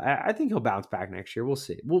 but I think he'll bounce back next year. We'll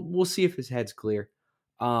see. We'll see if his head's clear.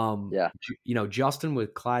 Justin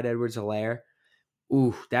with Clyde Edwards-Helaire.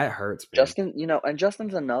 Ooh, that hurts, man. Justin, and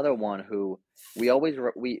Justin's another one who we always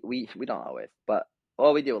we don't always, but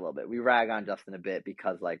we do a little bit. We rag on Justin a bit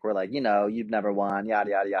because like we're like, you've never won,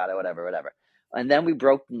 yada yada yada, whatever. And then we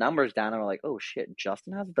broke the numbers down and we're like, oh shit,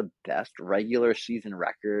 Justin has the best regular season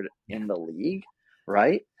record in the league,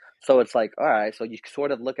 right? So it's like, all right, so you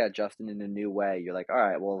sort of look at Justin in a new way. You're like, all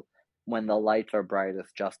right, well, when the lights are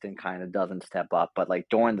brightest, Justin kind of doesn't step up, but like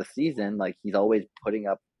during the season, like he's always putting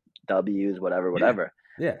up W's, whatever.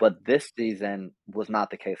 Yeah. But this season was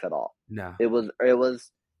not the case at all. No. It was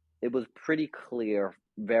pretty clear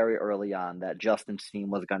very early on that Justin's team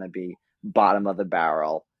was going to be bottom of the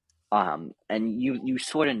barrel. And you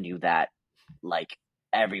sort of knew that like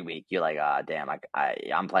every week. You're like, damn,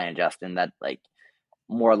 I'm playing Justin. That like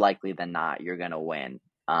more likely than not you're going to win.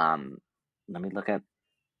 Let me look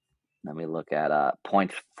at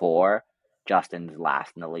points for Justin's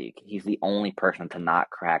last in the league. He's the only person to not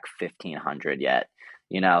crack 1,500 yet,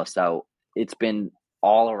 so it's been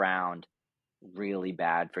all around really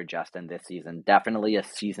bad for Justin this season. Definitely a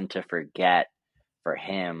season to forget for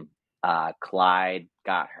him. Clyde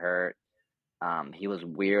got hurt. He was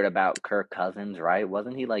weird about Kirk Cousins, right?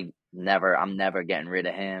 Wasn't he like I'm never getting rid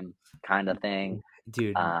of him kind of thing?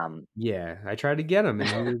 Dude, yeah, I tried to get him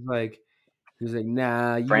and he was like,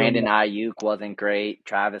 nah. Brandon Ayuk wasn't great.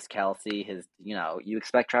 Travis Kelce, you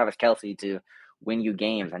expect Travis Kelce to win you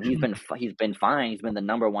games, and he's been fine. He's been the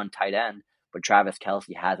number 1 tight end, but Travis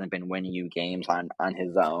Kelce hasn't been winning you games on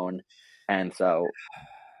his own, and so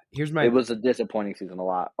it was a disappointing season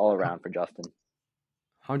all around for Justin.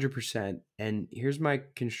 100%. And here's my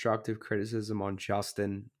constructive criticism on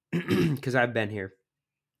Justin, because I've been here.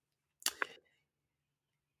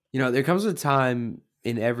 There comes a time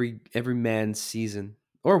in every man's season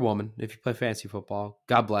or woman, if you play fantasy football,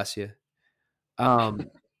 God bless you.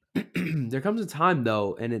 There comes a time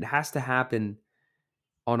though, and it has to happen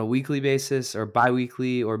on a weekly basis or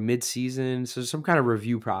bi-weekly or mid-season. So some kind of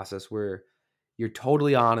review process where you're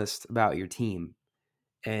totally honest about your team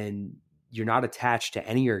and you're not attached to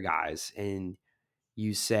any of your guys. And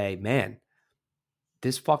you say, man,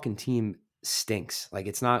 this fucking team stinks. Like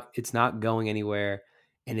it's not going anywhere.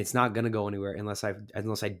 And it's not going to go anywhere unless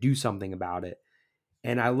I do something about it.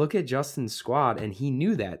 And I look at Justin's squad, and he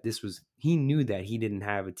knew that he didn't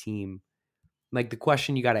have a team. Like the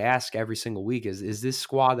question you got to ask every single week is this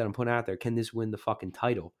squad that I'm putting out there, can this win the fucking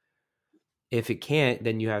title? If it can't,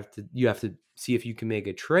 then you have to see if you can make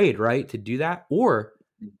a trade, right, to do that. Or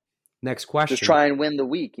next question, just try and win the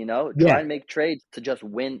week. Try Yeah. and make trades to just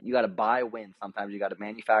win. You got to buy wins. Sometimes you got to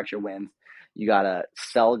manufacture wins. You got to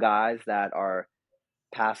sell guys that are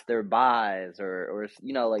past their buys, or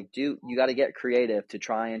you got to get creative to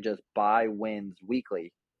try and just buy wins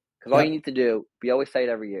weekly. Because all you need to do, we always say it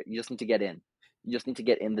every year, you just need to get in. You just need to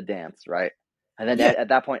get in the dance, right? And then at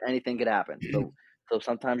that point, anything could happen. So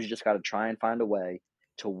sometimes you just got to try and find a way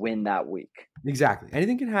to win that week. Exactly.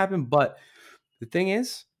 Anything can happen, but the thing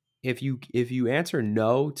is, if you answer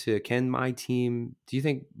no to do you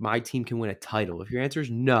think my team can win a title? If your answer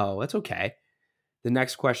is no, that's okay. The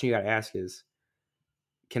next question you got to ask is,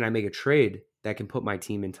 can I make a trade that can put my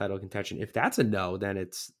team in title contention? If that's a no, then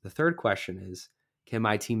it's the third question is, can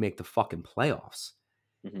my team make the fucking playoffs?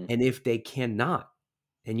 Mm-hmm. And if they cannot,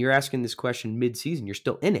 and you're asking this question mid-season, you're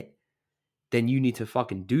still in it, then you need to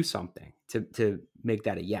fucking do something to make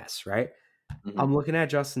that a yes, right? Mm-hmm. I'm looking at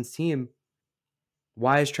Justin's team.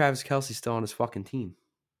 Why is Travis Kelce still on his fucking team?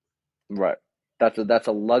 Right. That's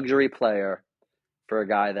a luxury player for a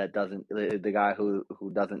guy that doesn't, the guy who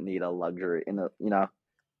doesn't need a luxury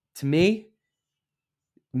To me,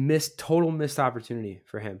 total missed opportunity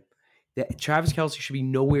for him. That Travis Kelce should be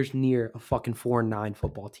nowhere near a fucking 4-9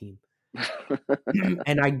 football team.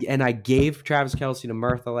 and I gave Travis Kelce to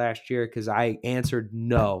Murtha last year because I answered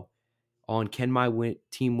no on can my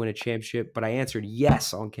team win a championship, but I answered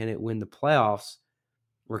yes on can it win the playoffs,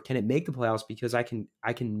 or can it make the playoffs, because I can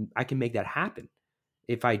make that happen.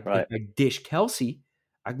 If I dish Kelce,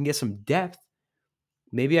 I can get some depth.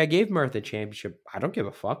 Maybe I gave Murtha a championship. I don't give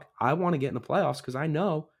a fuck. I want to get in the playoffs because I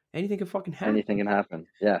know anything can fucking happen. Anything can happen.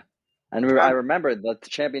 Yeah. And I remember the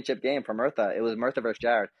championship game for Murtha. It was Murtha versus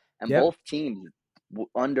Jared, and both teams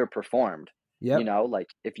underperformed. Yep.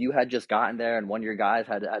 If you had just gotten there and one of your guys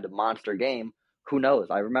had a monster game, who knows?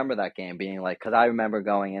 I remember that game being because I remember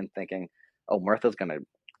going in thinking, oh, Murtha's gonna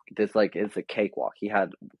it's a cakewalk. He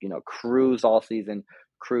had cruise all season,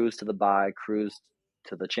 cruise to the bye, cruise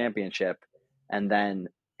to the championship, and then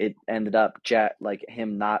it ended up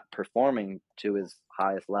him not performing to his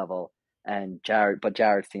highest level, and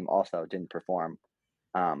Jared's team also didn't perform.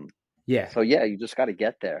 So you just got to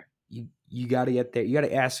get there. You got to get there. You got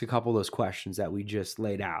to ask a couple of those questions that we just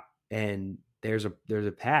laid out, and there's a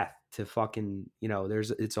path to fucking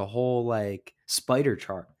it's a whole spider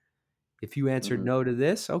chart. If you answered no to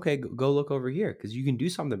this, okay, go look over here because you can do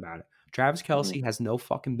something about it. Travis Kelce has no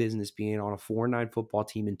fucking business being on a 4-9 football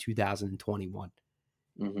team in 2021.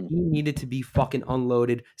 Mm-hmm. He needed to be fucking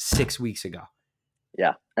unloaded 6 weeks ago.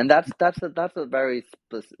 Yeah, and that's a very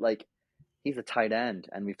he's a tight end,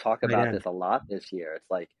 and we've talked about this a lot this year.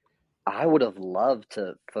 It's I would have loved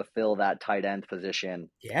to fulfill that tight end position.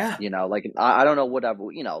 Yeah, I don't know whatever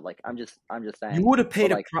I'm just saying. You would have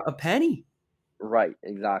paid a penny. Right,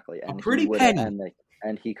 exactly, and a pretty penny,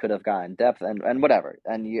 and he could have gotten depth and whatever.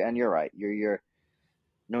 And you're right. You're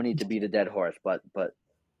no need to beat a dead horse, but what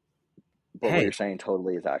you're saying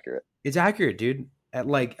totally is accurate. It's accurate, dude.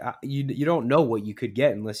 You don't know what you could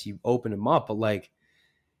get unless you open them up. But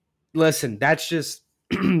listen, that's just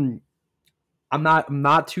I'm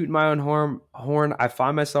not tooting my own horn. I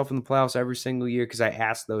find myself in the playoffs every single year because I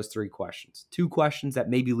ask those 3 questions. 2 questions that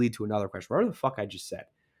maybe lead to another question. Whatever the fuck I just said.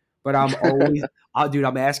 But I'm always, dude,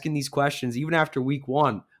 I'm asking these questions even after week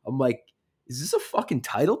 1. I'm like, is this a fucking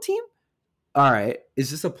title team? All right.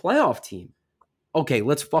 Is this a playoff team? Okay,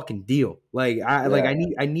 let's fucking deal.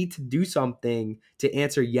 I need to do something to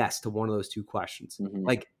answer yes to one of those 2 questions,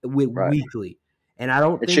 weekly. And I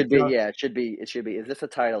don't. It should be. It should be. Is this a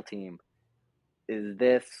title team? Is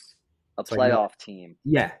this a playoff team?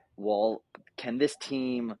 Yeah. Well, can this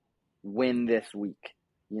team win this week?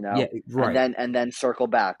 Yeah, right. And then circle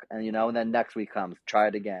back, and and then next week comes, try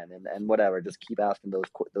it again, and whatever. Just keep asking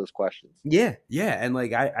those questions. Yeah, and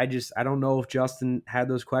I don't know if Justin had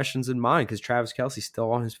those questions in mind because Travis Kelce's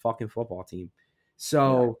still on his fucking football team.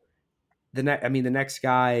 So the next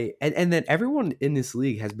guy, and then everyone in this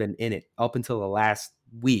league has been in it up until the last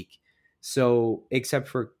week. So except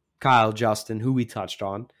for Kyle, Justin, who we touched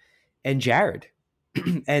on, and Jared,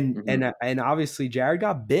 and obviously Jared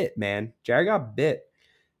got bit, man. Jared got bit.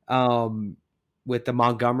 With the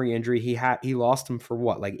Montgomery injury, he lost him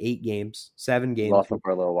for 8 games, 7 games. Lost him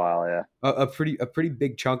for a little while, yeah. A pretty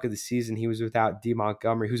big chunk of the season he was without D.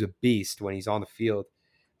 Montgomery, who's a beast when he's on the field.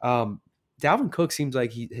 Dalvin Cook seems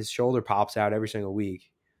like his shoulder pops out every single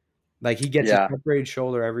week. He gets a separated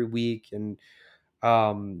shoulder every week, and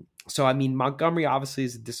so Montgomery obviously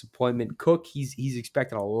is a disappointment. Cook, he's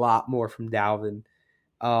expecting a lot more from Dalvin,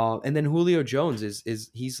 and then Julio Jones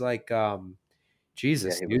is Yeah,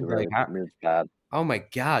 Jesus, he was dude. Like, really bad. oh my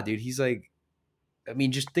God, dude. He's like, I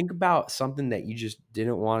mean, just think about something that you just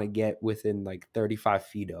didn't want to get within like 35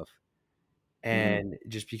 feet of. And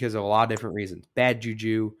just because of a lot of different reasons. Bad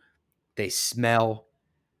juju, they smell,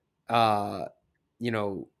 uh, you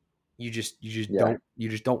know, Yeah. you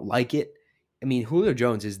just don't like it. I mean, Julio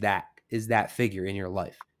Jones is that figure in your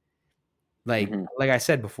life. Like Mm-hmm. like I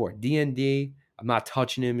said before, DND, I'm not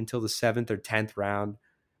touching him until the 7th or 10th round.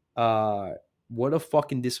 What a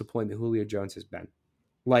fucking disappointment Julio Jones has been.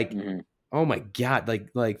 Like, Mm-hmm. oh my God,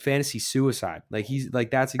 like fantasy suicide. Like he's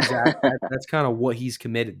like that's that's kind of what he's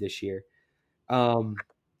committed this year. And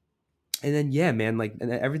then yeah, man, like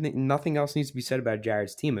and everything, nothing else needs to be said about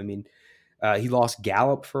Jared's team. I mean, he lost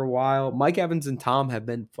Gallup for a while. Mike Evans and Tom have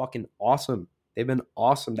been fucking awesome. They've been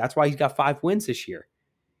awesome. That's why he's got 5 wins this year.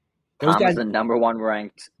 Those Tom guys, is the number 1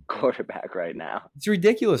 ranked quarterback right now. it's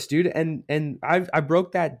ridiculous, dude. And I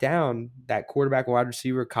broke that down, that quarterback wide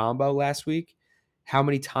receiver combo last week. How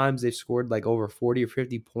many times they've scored like over 40 or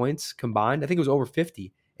 50 points combined? I think it was over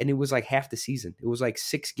 50. And it was like half the season. It was like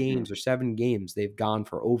 6 games or 7 games they've gone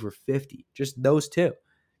for over 50. Just those two.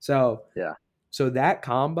 So Yeah. so that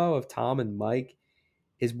combo of Tom and Mike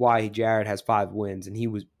is why Jared has 5 wins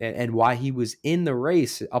and why he was in the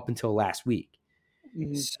race up until last week.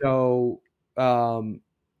 So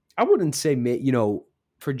I wouldn't say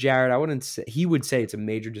for Jared, I wouldn't say he would say it's a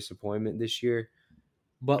major disappointment this year.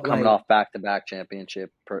 But Coming like off back-to-back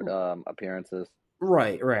championship appearances.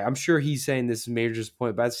 right. I'm sure he's saying this is a major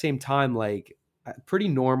disappointment, but at the same time, like pretty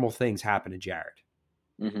normal things happen to Jared.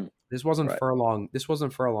 Mm-hmm. This wasn't Right.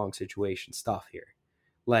 furlong situation stuff here.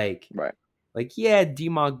 Like Right. Yeah, D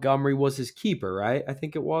Montgomery was his keeper, right? I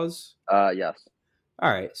think it was. Yes. All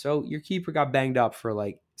right, so your keeper got banged up for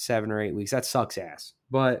like 7 or 8 weeks. That sucks ass.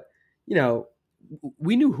 But you know,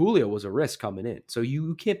 we knew Julio was a risk coming in, so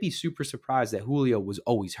you can't be super surprised that Julio was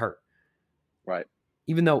always hurt. Right.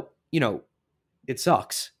 Even though it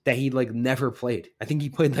sucks that he like never played. I think he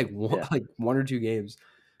played like one or 2 games.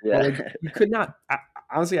 Yeah. But like, you could not.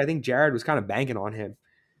 Honestly, I think Jared was kind of banking on him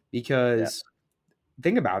because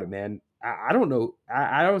think about it, man. I don't know.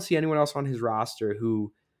 I don't see anyone else on his roster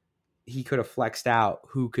who he could have flexed out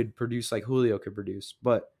who could produce like Julio could produce.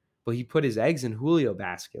 But he put his eggs in Julio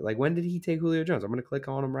basket. Like when did he take Julio Jones? I'm going to click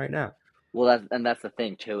on him right now. Well, that's the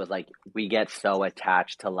thing too, is like we get so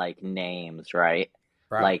attached to like names, right?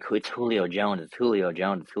 Like it's Julio Jones, it's Julio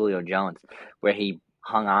Jones, it's Julio Jones, where he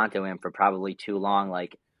hung on to him for probably too long.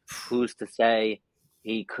 Like, who's to say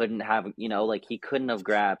he couldn't have, like he couldn't have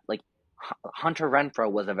grabbed, like Hunter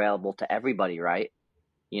Renfrow was available to everybody, right?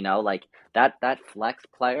 Like that flex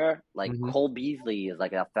player, like Cole Beasley is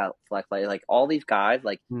like a flex player, like all these guys,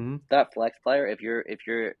 like that flex player. If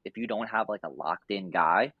you don't have like a locked in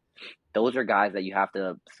guy, those are guys that you have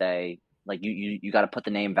to say, like you got to put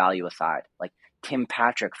the name value aside. Like Tim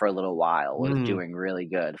Patrick for a little while was doing really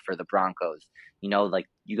good for the Broncos. Like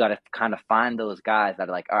you got to kind of find those guys that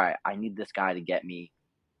are like, all right, I need this guy to get me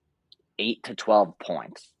 8 to 12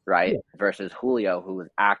 points, right? Yeah. Versus Julio, who is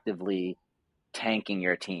actively tanking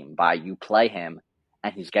your team by you play him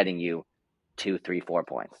and he's getting you 2, 3, 4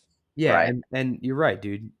 points. Yeah, right? and you're right,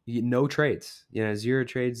 dude. No trades. 0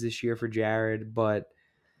 trades this year for Jared, but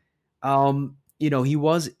he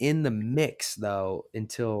was in the mix though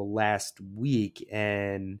until last week,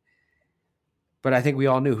 but I think we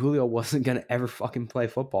all knew Julio wasn't going to ever fucking play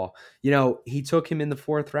football. He took him in the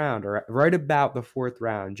 4th round, or right about the 4th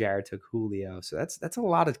round. Jared took Julio, so that's a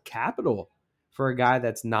lot of capital for a guy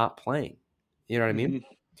that's not playing. You know what I mean?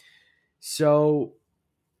 So,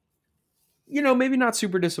 maybe not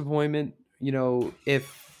super disappointment.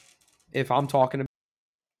 If I'm talking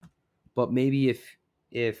about, but maybe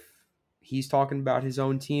if he's talking about his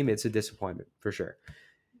own team, it's a disappointment for sure.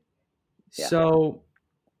 Yeah. So.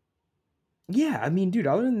 Yeah, I mean, dude,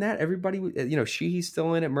 other than that, everybody, Sheehy's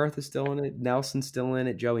still in it, Murtha's still in it, Nelson's still in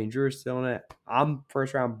it, Joey and Drew are still in it. I'm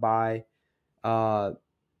first round bye.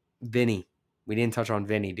 Vinny. We didn't touch on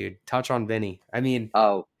Vinny, dude. Touch on Vinny. I mean.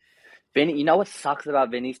 Oh, Vinny, you know what sucks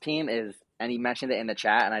about Vinny's team is, and he mentioned it in the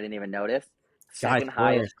chat and I didn't even notice, second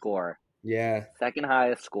highest score. Yeah. Second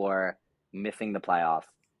highest score, missing the playoffs.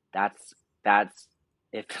 That's,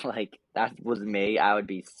 if like, that was me, I would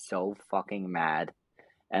be so fucking mad.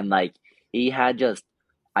 And like, he had just,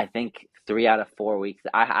 I think, 3 out of 4 weeks.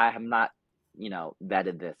 I have not,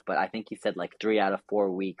 vetted this, but I think he said like 3 out of 4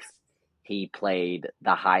 weeks he played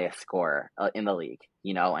the highest score in the league,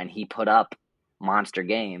 and he put up monster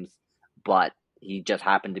games, but he just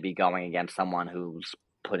happened to be going against someone who's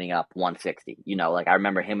putting up 160. Like I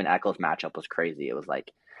remember him and Eckles matchup was crazy. It was like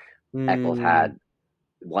Eckles had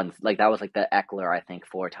once, like that was like the Eckler, I think,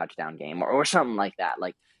 4-touchdown game or something like that.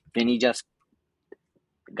 Like Vinny just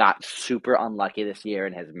got super unlucky this year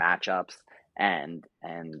in his matchups, and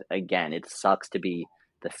again, it sucks to be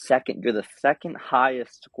you're the second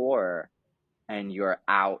highest scorer, and you're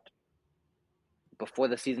out before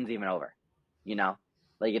the season's even over. You know,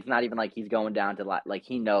 like it's not even like he's going down to like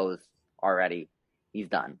he knows already he's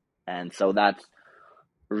done, and so that's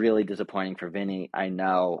really disappointing for Vinny. I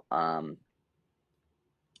know.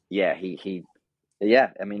 Yeah, yeah.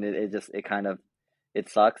 I mean, it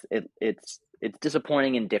sucks. It's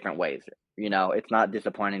disappointing in different ways. You know, it's not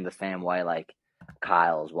disappointing the same way like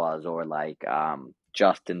Kyle's was or like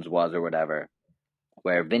Justin's was or whatever,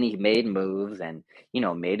 where Vinny made moves and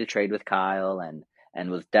made a trade with Kyle and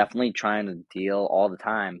was definitely trying to deal all the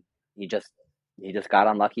time. He just got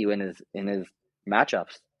unlucky in his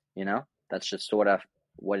matchups. You know, that's just sort of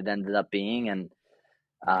what it ended up being, and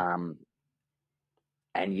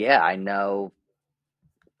yeah, I know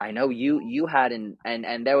you had and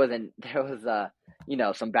there was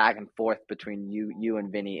some back and forth between you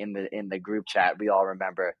and Vinny in the group chat, we all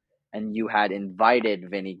remember, and you had invited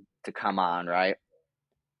Vinny to come on, right?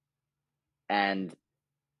 And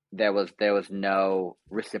there was no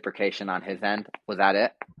reciprocation on his end. Was that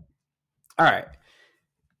it? All right.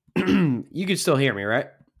 You can still hear me, right?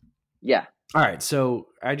 Yeah. All right. So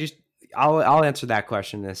I'll answer that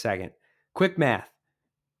question in a second. Quick math.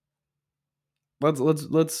 Let's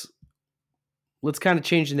kind of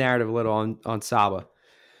change the narrative a little on Saba.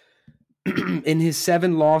 In his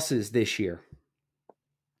 7 losses this year,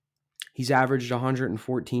 he's averaged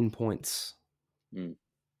 114 points.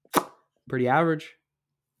 Pretty average.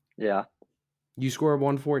 Yeah. You score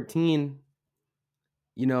 114,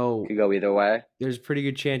 could go either way. There's a pretty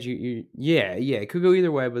good chance it could go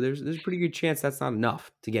either way, but there's a pretty good chance that's not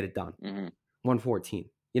enough to get it done. 114.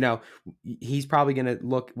 He's probably going to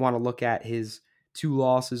want to look at his 2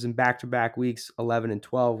 losses in back-to-back weeks, 11 and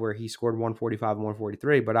 12, where he scored 145 and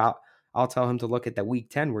 143. But I'll tell him to look at that week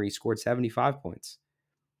 10 where he scored 75 points.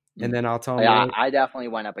 And then I'll tell him. Yeah, I definitely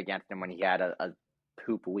went up against him when he had a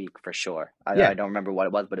poop week for sure. I don't remember what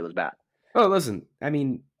it was, but it was bad. Oh, listen, I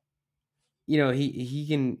mean, he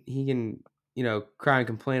can cry and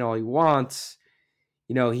complain all he wants.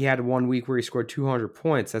 He had 1 week where he scored 200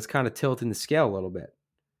 points. That's kind of tilting the scale a little bit.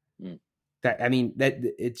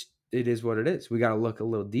 It is what it is. We got to look a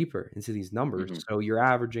little deeper into these numbers. So you're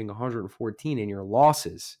averaging 114 in your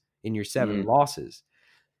losses, in your 7 losses.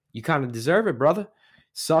 You kind of deserve it, brother.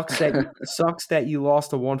 Sucks that you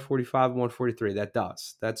lost a 145, 143. That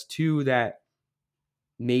does. That's 2 that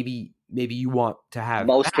maybe you want to have.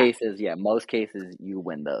 Most cases you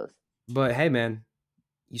win those. But hey, man,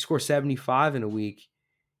 you score 75 in a week.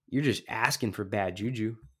 You're just asking for bad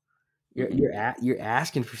juju. You're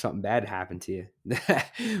asking for something bad to happen to you.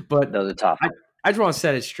 But those are tough. I just want to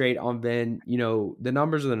set it straight on Ben. The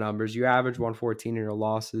numbers are the numbers. You average 114 in your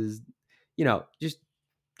losses. Just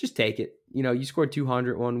take it. You scored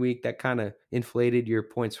 200 1 week. That kind of inflated your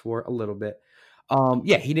points for a little bit.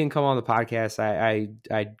 Yeah, he didn't come on the podcast. I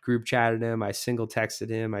group chatted him. I single texted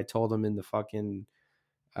him. I told him in the fucking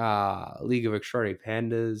League of Extraordinary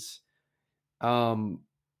Pandas. No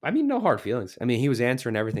hard feelings. He was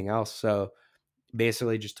answering everything else. So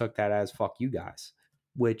basically just took that as fuck you guys,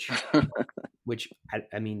 which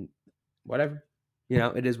whatever,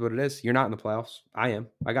 it is what it is. You're not in the playoffs. I am.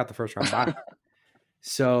 I got the first round bye.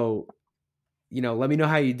 So, let me know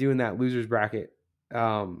how you do in that losers bracket.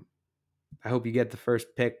 I hope you get the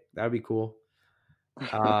first pick. That'd be cool.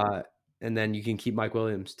 And then you can keep Mike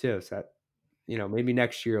Williams too. So that, maybe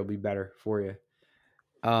next year will be better for you.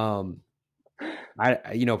 Personally,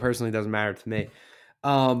 it doesn't matter to me.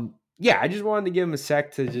 Yeah, I just wanted to give him a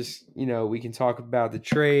sec to just, we can talk about the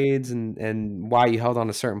trades and why you held on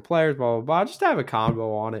to certain players, blah, blah, blah. Just have a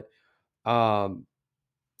convo on it.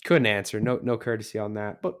 Couldn't answer. No courtesy on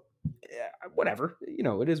that, but whatever,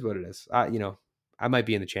 it is what it is. I might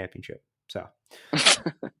be in the championship. So,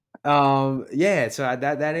 yeah, so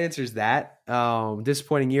that answers that.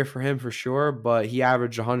 Disappointing year for him for sure, but he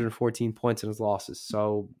averaged 114 points in his losses.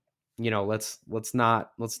 So, let's not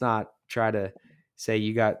try to say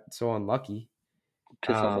you got so unlucky.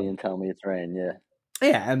 Piss off me and tell me it's rain. Yeah.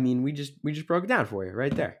 Yeah. We just broke it down for you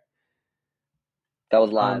right there. That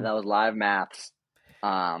was live. That was live maths.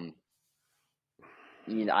 I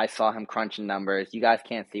saw him crunching numbers. You guys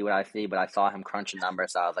can't see what I see, but I saw him crunching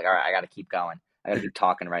numbers. So I was like, all right, I got to keep going. I got to keep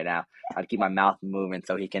talking right now. I got to keep my mouth moving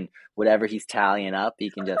so he can, whatever he's tallying up, he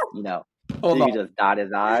can just, Hold on. He just dot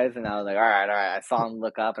his eyes, and I was like, all right. I saw him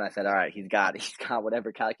look up, and I said, all right, he's got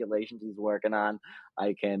whatever calculations he's working on.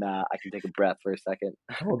 I can take a breath for a second.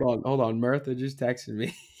 Hold on. Murtha just texted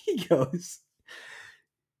me. He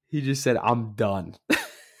just said, I'm done.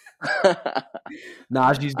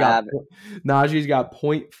 Najee's got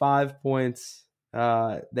 0.5 points.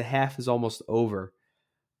 The half is almost over.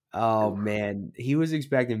 Oh man, he was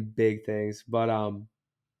expecting big things, but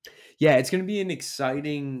yeah, it's gonna be an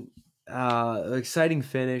exciting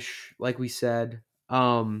finish. Like we said,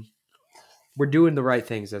 we're doing the right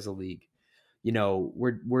things as a league. You know,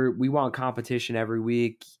 we want competition every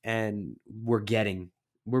week, and we're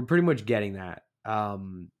pretty much getting that.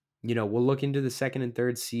 You know, we'll look into the second and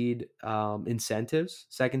third seed incentives,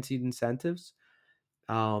 second seed incentives,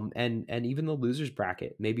 and even the losers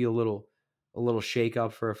bracket, maybe a little shake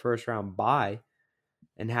up for a first round bye,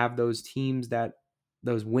 and have those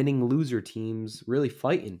winning loser teams really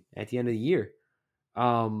fighting at the end of the year.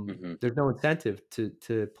 There's no incentive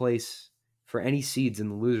to place for any seeds in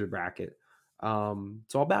the loser bracket.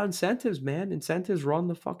 It's all about incentives, man. Incentives run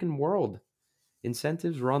the fucking world.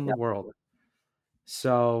 Incentives run the world.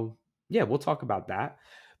 So yeah, we'll talk about that.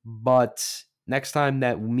 But next time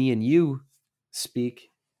that me and you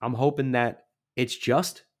speak, I'm hoping that it's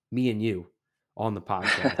just me and you on the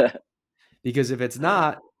podcast. Because if it's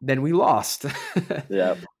not, then we lost.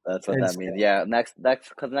 Yep, that's what that means. Yeah, next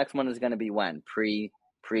because the next one is going to be when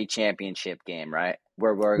pre-championship game, right?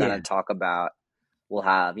 Where we're going to talk about, we'll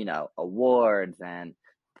have, you know, awards and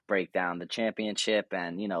break down the championship,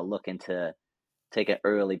 and, you know, look into, take an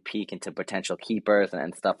early peek into potential keepers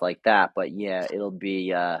and stuff like that. But yeah, it'll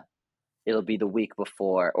be the week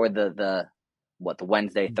before, or the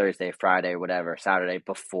Wednesday, Thursday, Friday, whatever, Saturday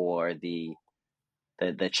before the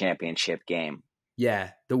championship game.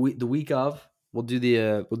 Yeah, the week of, we'll do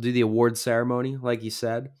the award ceremony, like you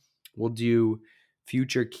said. We'll do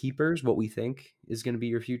future keepers, what we think is going to be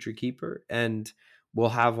your future keeper, and we'll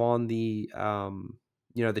have on the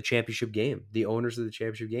the championship game, the owners of the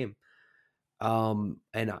championship game. And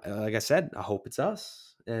like I said, I hope it's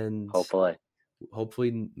us, and hopefully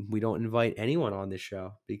we don't invite anyone on this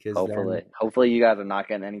show, because hopefully you guys are not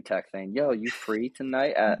getting any text saying, yo, you free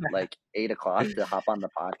tonight at like 8:00 to hop on the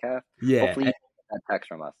podcast? Yeah, hopefully you get that text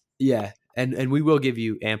from us. Yeah, and we will give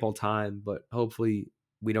you ample time, but hopefully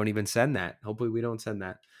we don't even send that. Hopefully we don't send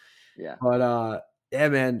that. Yeah. But yeah,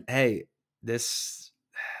 man. Hey, this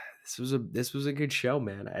was a good show,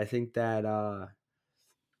 man. I think that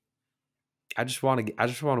I just want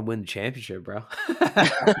to win the championship, bro.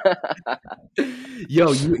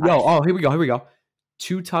 Yo, here we go.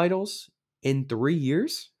 2 titles in 3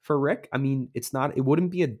 years for Rick. I mean, it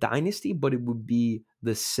wouldn't be a dynasty, but it would be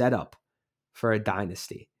the setup for a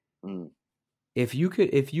dynasty. If you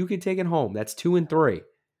could take it home, that's 2 and 3,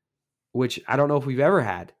 which I don't know if we've ever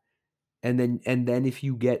had. And then if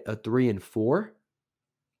you get a 3 and 4,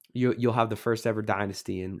 you'll have the first ever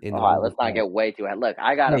dynasty in the. All right, let's not get way too ahead. Look,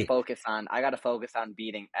 I gotta focus on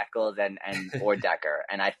beating Eccles and or Decker,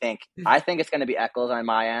 and I think it's gonna be Eccles on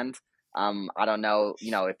my end. I don't know,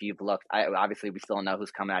 if you've looked. Obviously we still don't know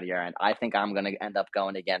who's coming out of your end. I think I'm gonna end up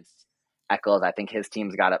going against Eccles. I think his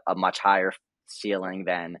team's got a much higher ceiling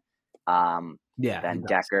than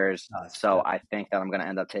Decker's. So I think that I'm gonna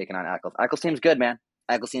end up taking on Eccles. Eccles team's good, man.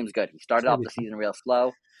 Eccles team's good. He started off the season real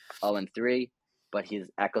slow, 0-3. But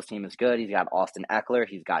Eccles team is good. He's got Austin Ekeler.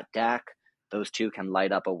 He's got Dak. Those two can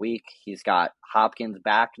light up a week. He's got Hopkins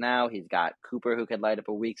back now. He's got Cooper, who could light up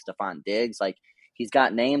a week. Stephon Diggs. Like, he's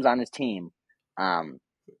got names on his team. I'm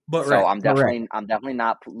definitely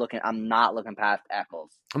not looking. I'm not looking past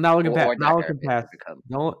Eccles. I'm not looking past.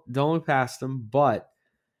 Don't look past them. But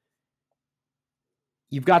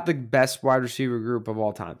you've got the best wide receiver group of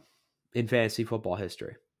all time in fantasy football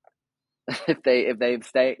history. If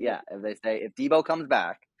Debo comes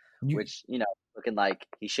back, which, looking like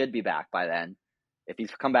he should be back by then, if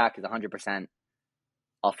he's come back, he's 100%,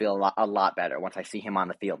 I'll feel a lot better once I see him on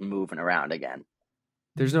the field moving around again.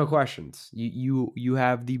 There's no questions. You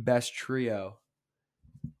have the best trio.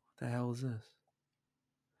 What the hell is this?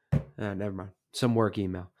 Never mind. Some work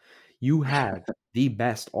email. You have the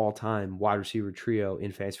best all-time wide receiver trio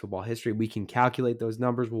in fantasy football history. We can calculate those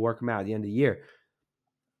numbers. We'll work them out at the end of the year.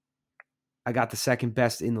 I got the second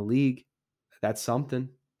best in the league. That's something.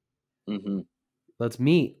 Mm-hmm. Let's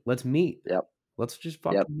meet. Yep. Let's just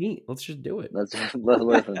fucking meet. Let's just do it. Let's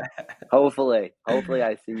listen. Hopefully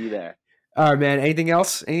I see you there. All right, man. Anything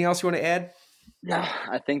else? Anything else you want to add? No,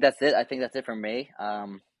 I think that's it. I think that's it for me.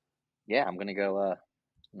 Yeah, I'm gonna go.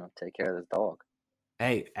 Take care of this dog.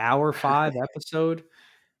 Hey, hour 5 episode.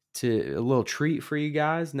 To a little treat for you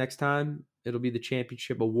guys next time. It'll be the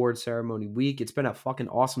championship award ceremony week. It's been a fucking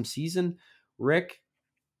awesome season, Rick.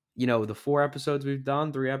 You know, the 4 episodes we've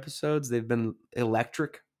done, 3 episodes, they've been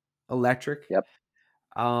electric. Yep.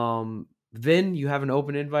 Vin, you have an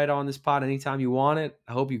open invite on this pod anytime you want it.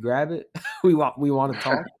 I hope you grab it. we want to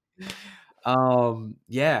talk.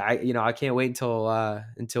 I can't wait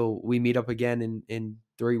until we meet up again in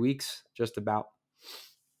 3 weeks. Just about.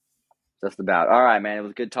 All right, man. It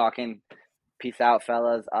was good talking. Peace out,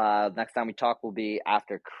 fellas. Next time we talk will be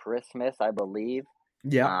after Christmas, I believe.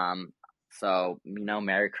 Yeah. So,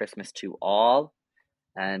 Merry Christmas to all.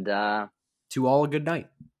 And to all a good night.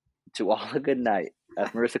 To all a good night, as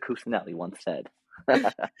Marissa Cusinelli once said.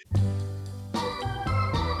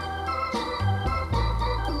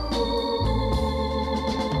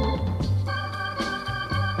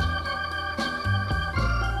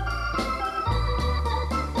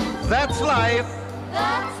 That's life.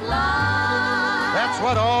 That's life. That's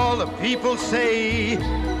what all the people say.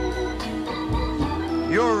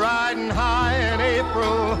 You're riding high in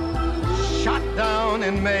April, shot down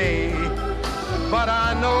in May. But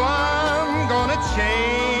I know I'm gonna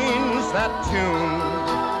change that tune.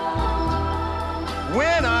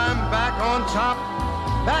 When I'm back on top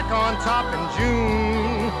in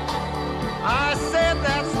June. I said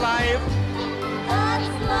that's life. That's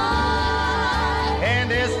life.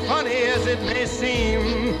 And as funny as it may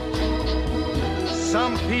seem,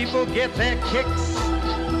 some people get their kicks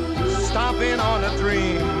stomping on a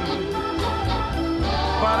dream.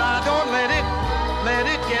 But I don't let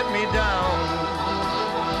it get me down.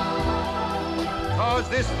 'Cause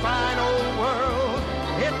this fine old world,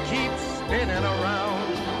 it keeps spinning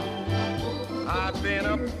around. I've been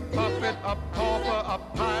a puppet, a pauper, a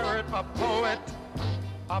pirate, a poet,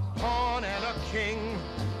 a pawn and a king.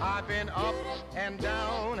 I've been up and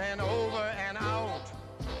down and over and out.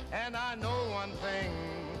 And I know one thing,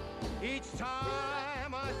 each time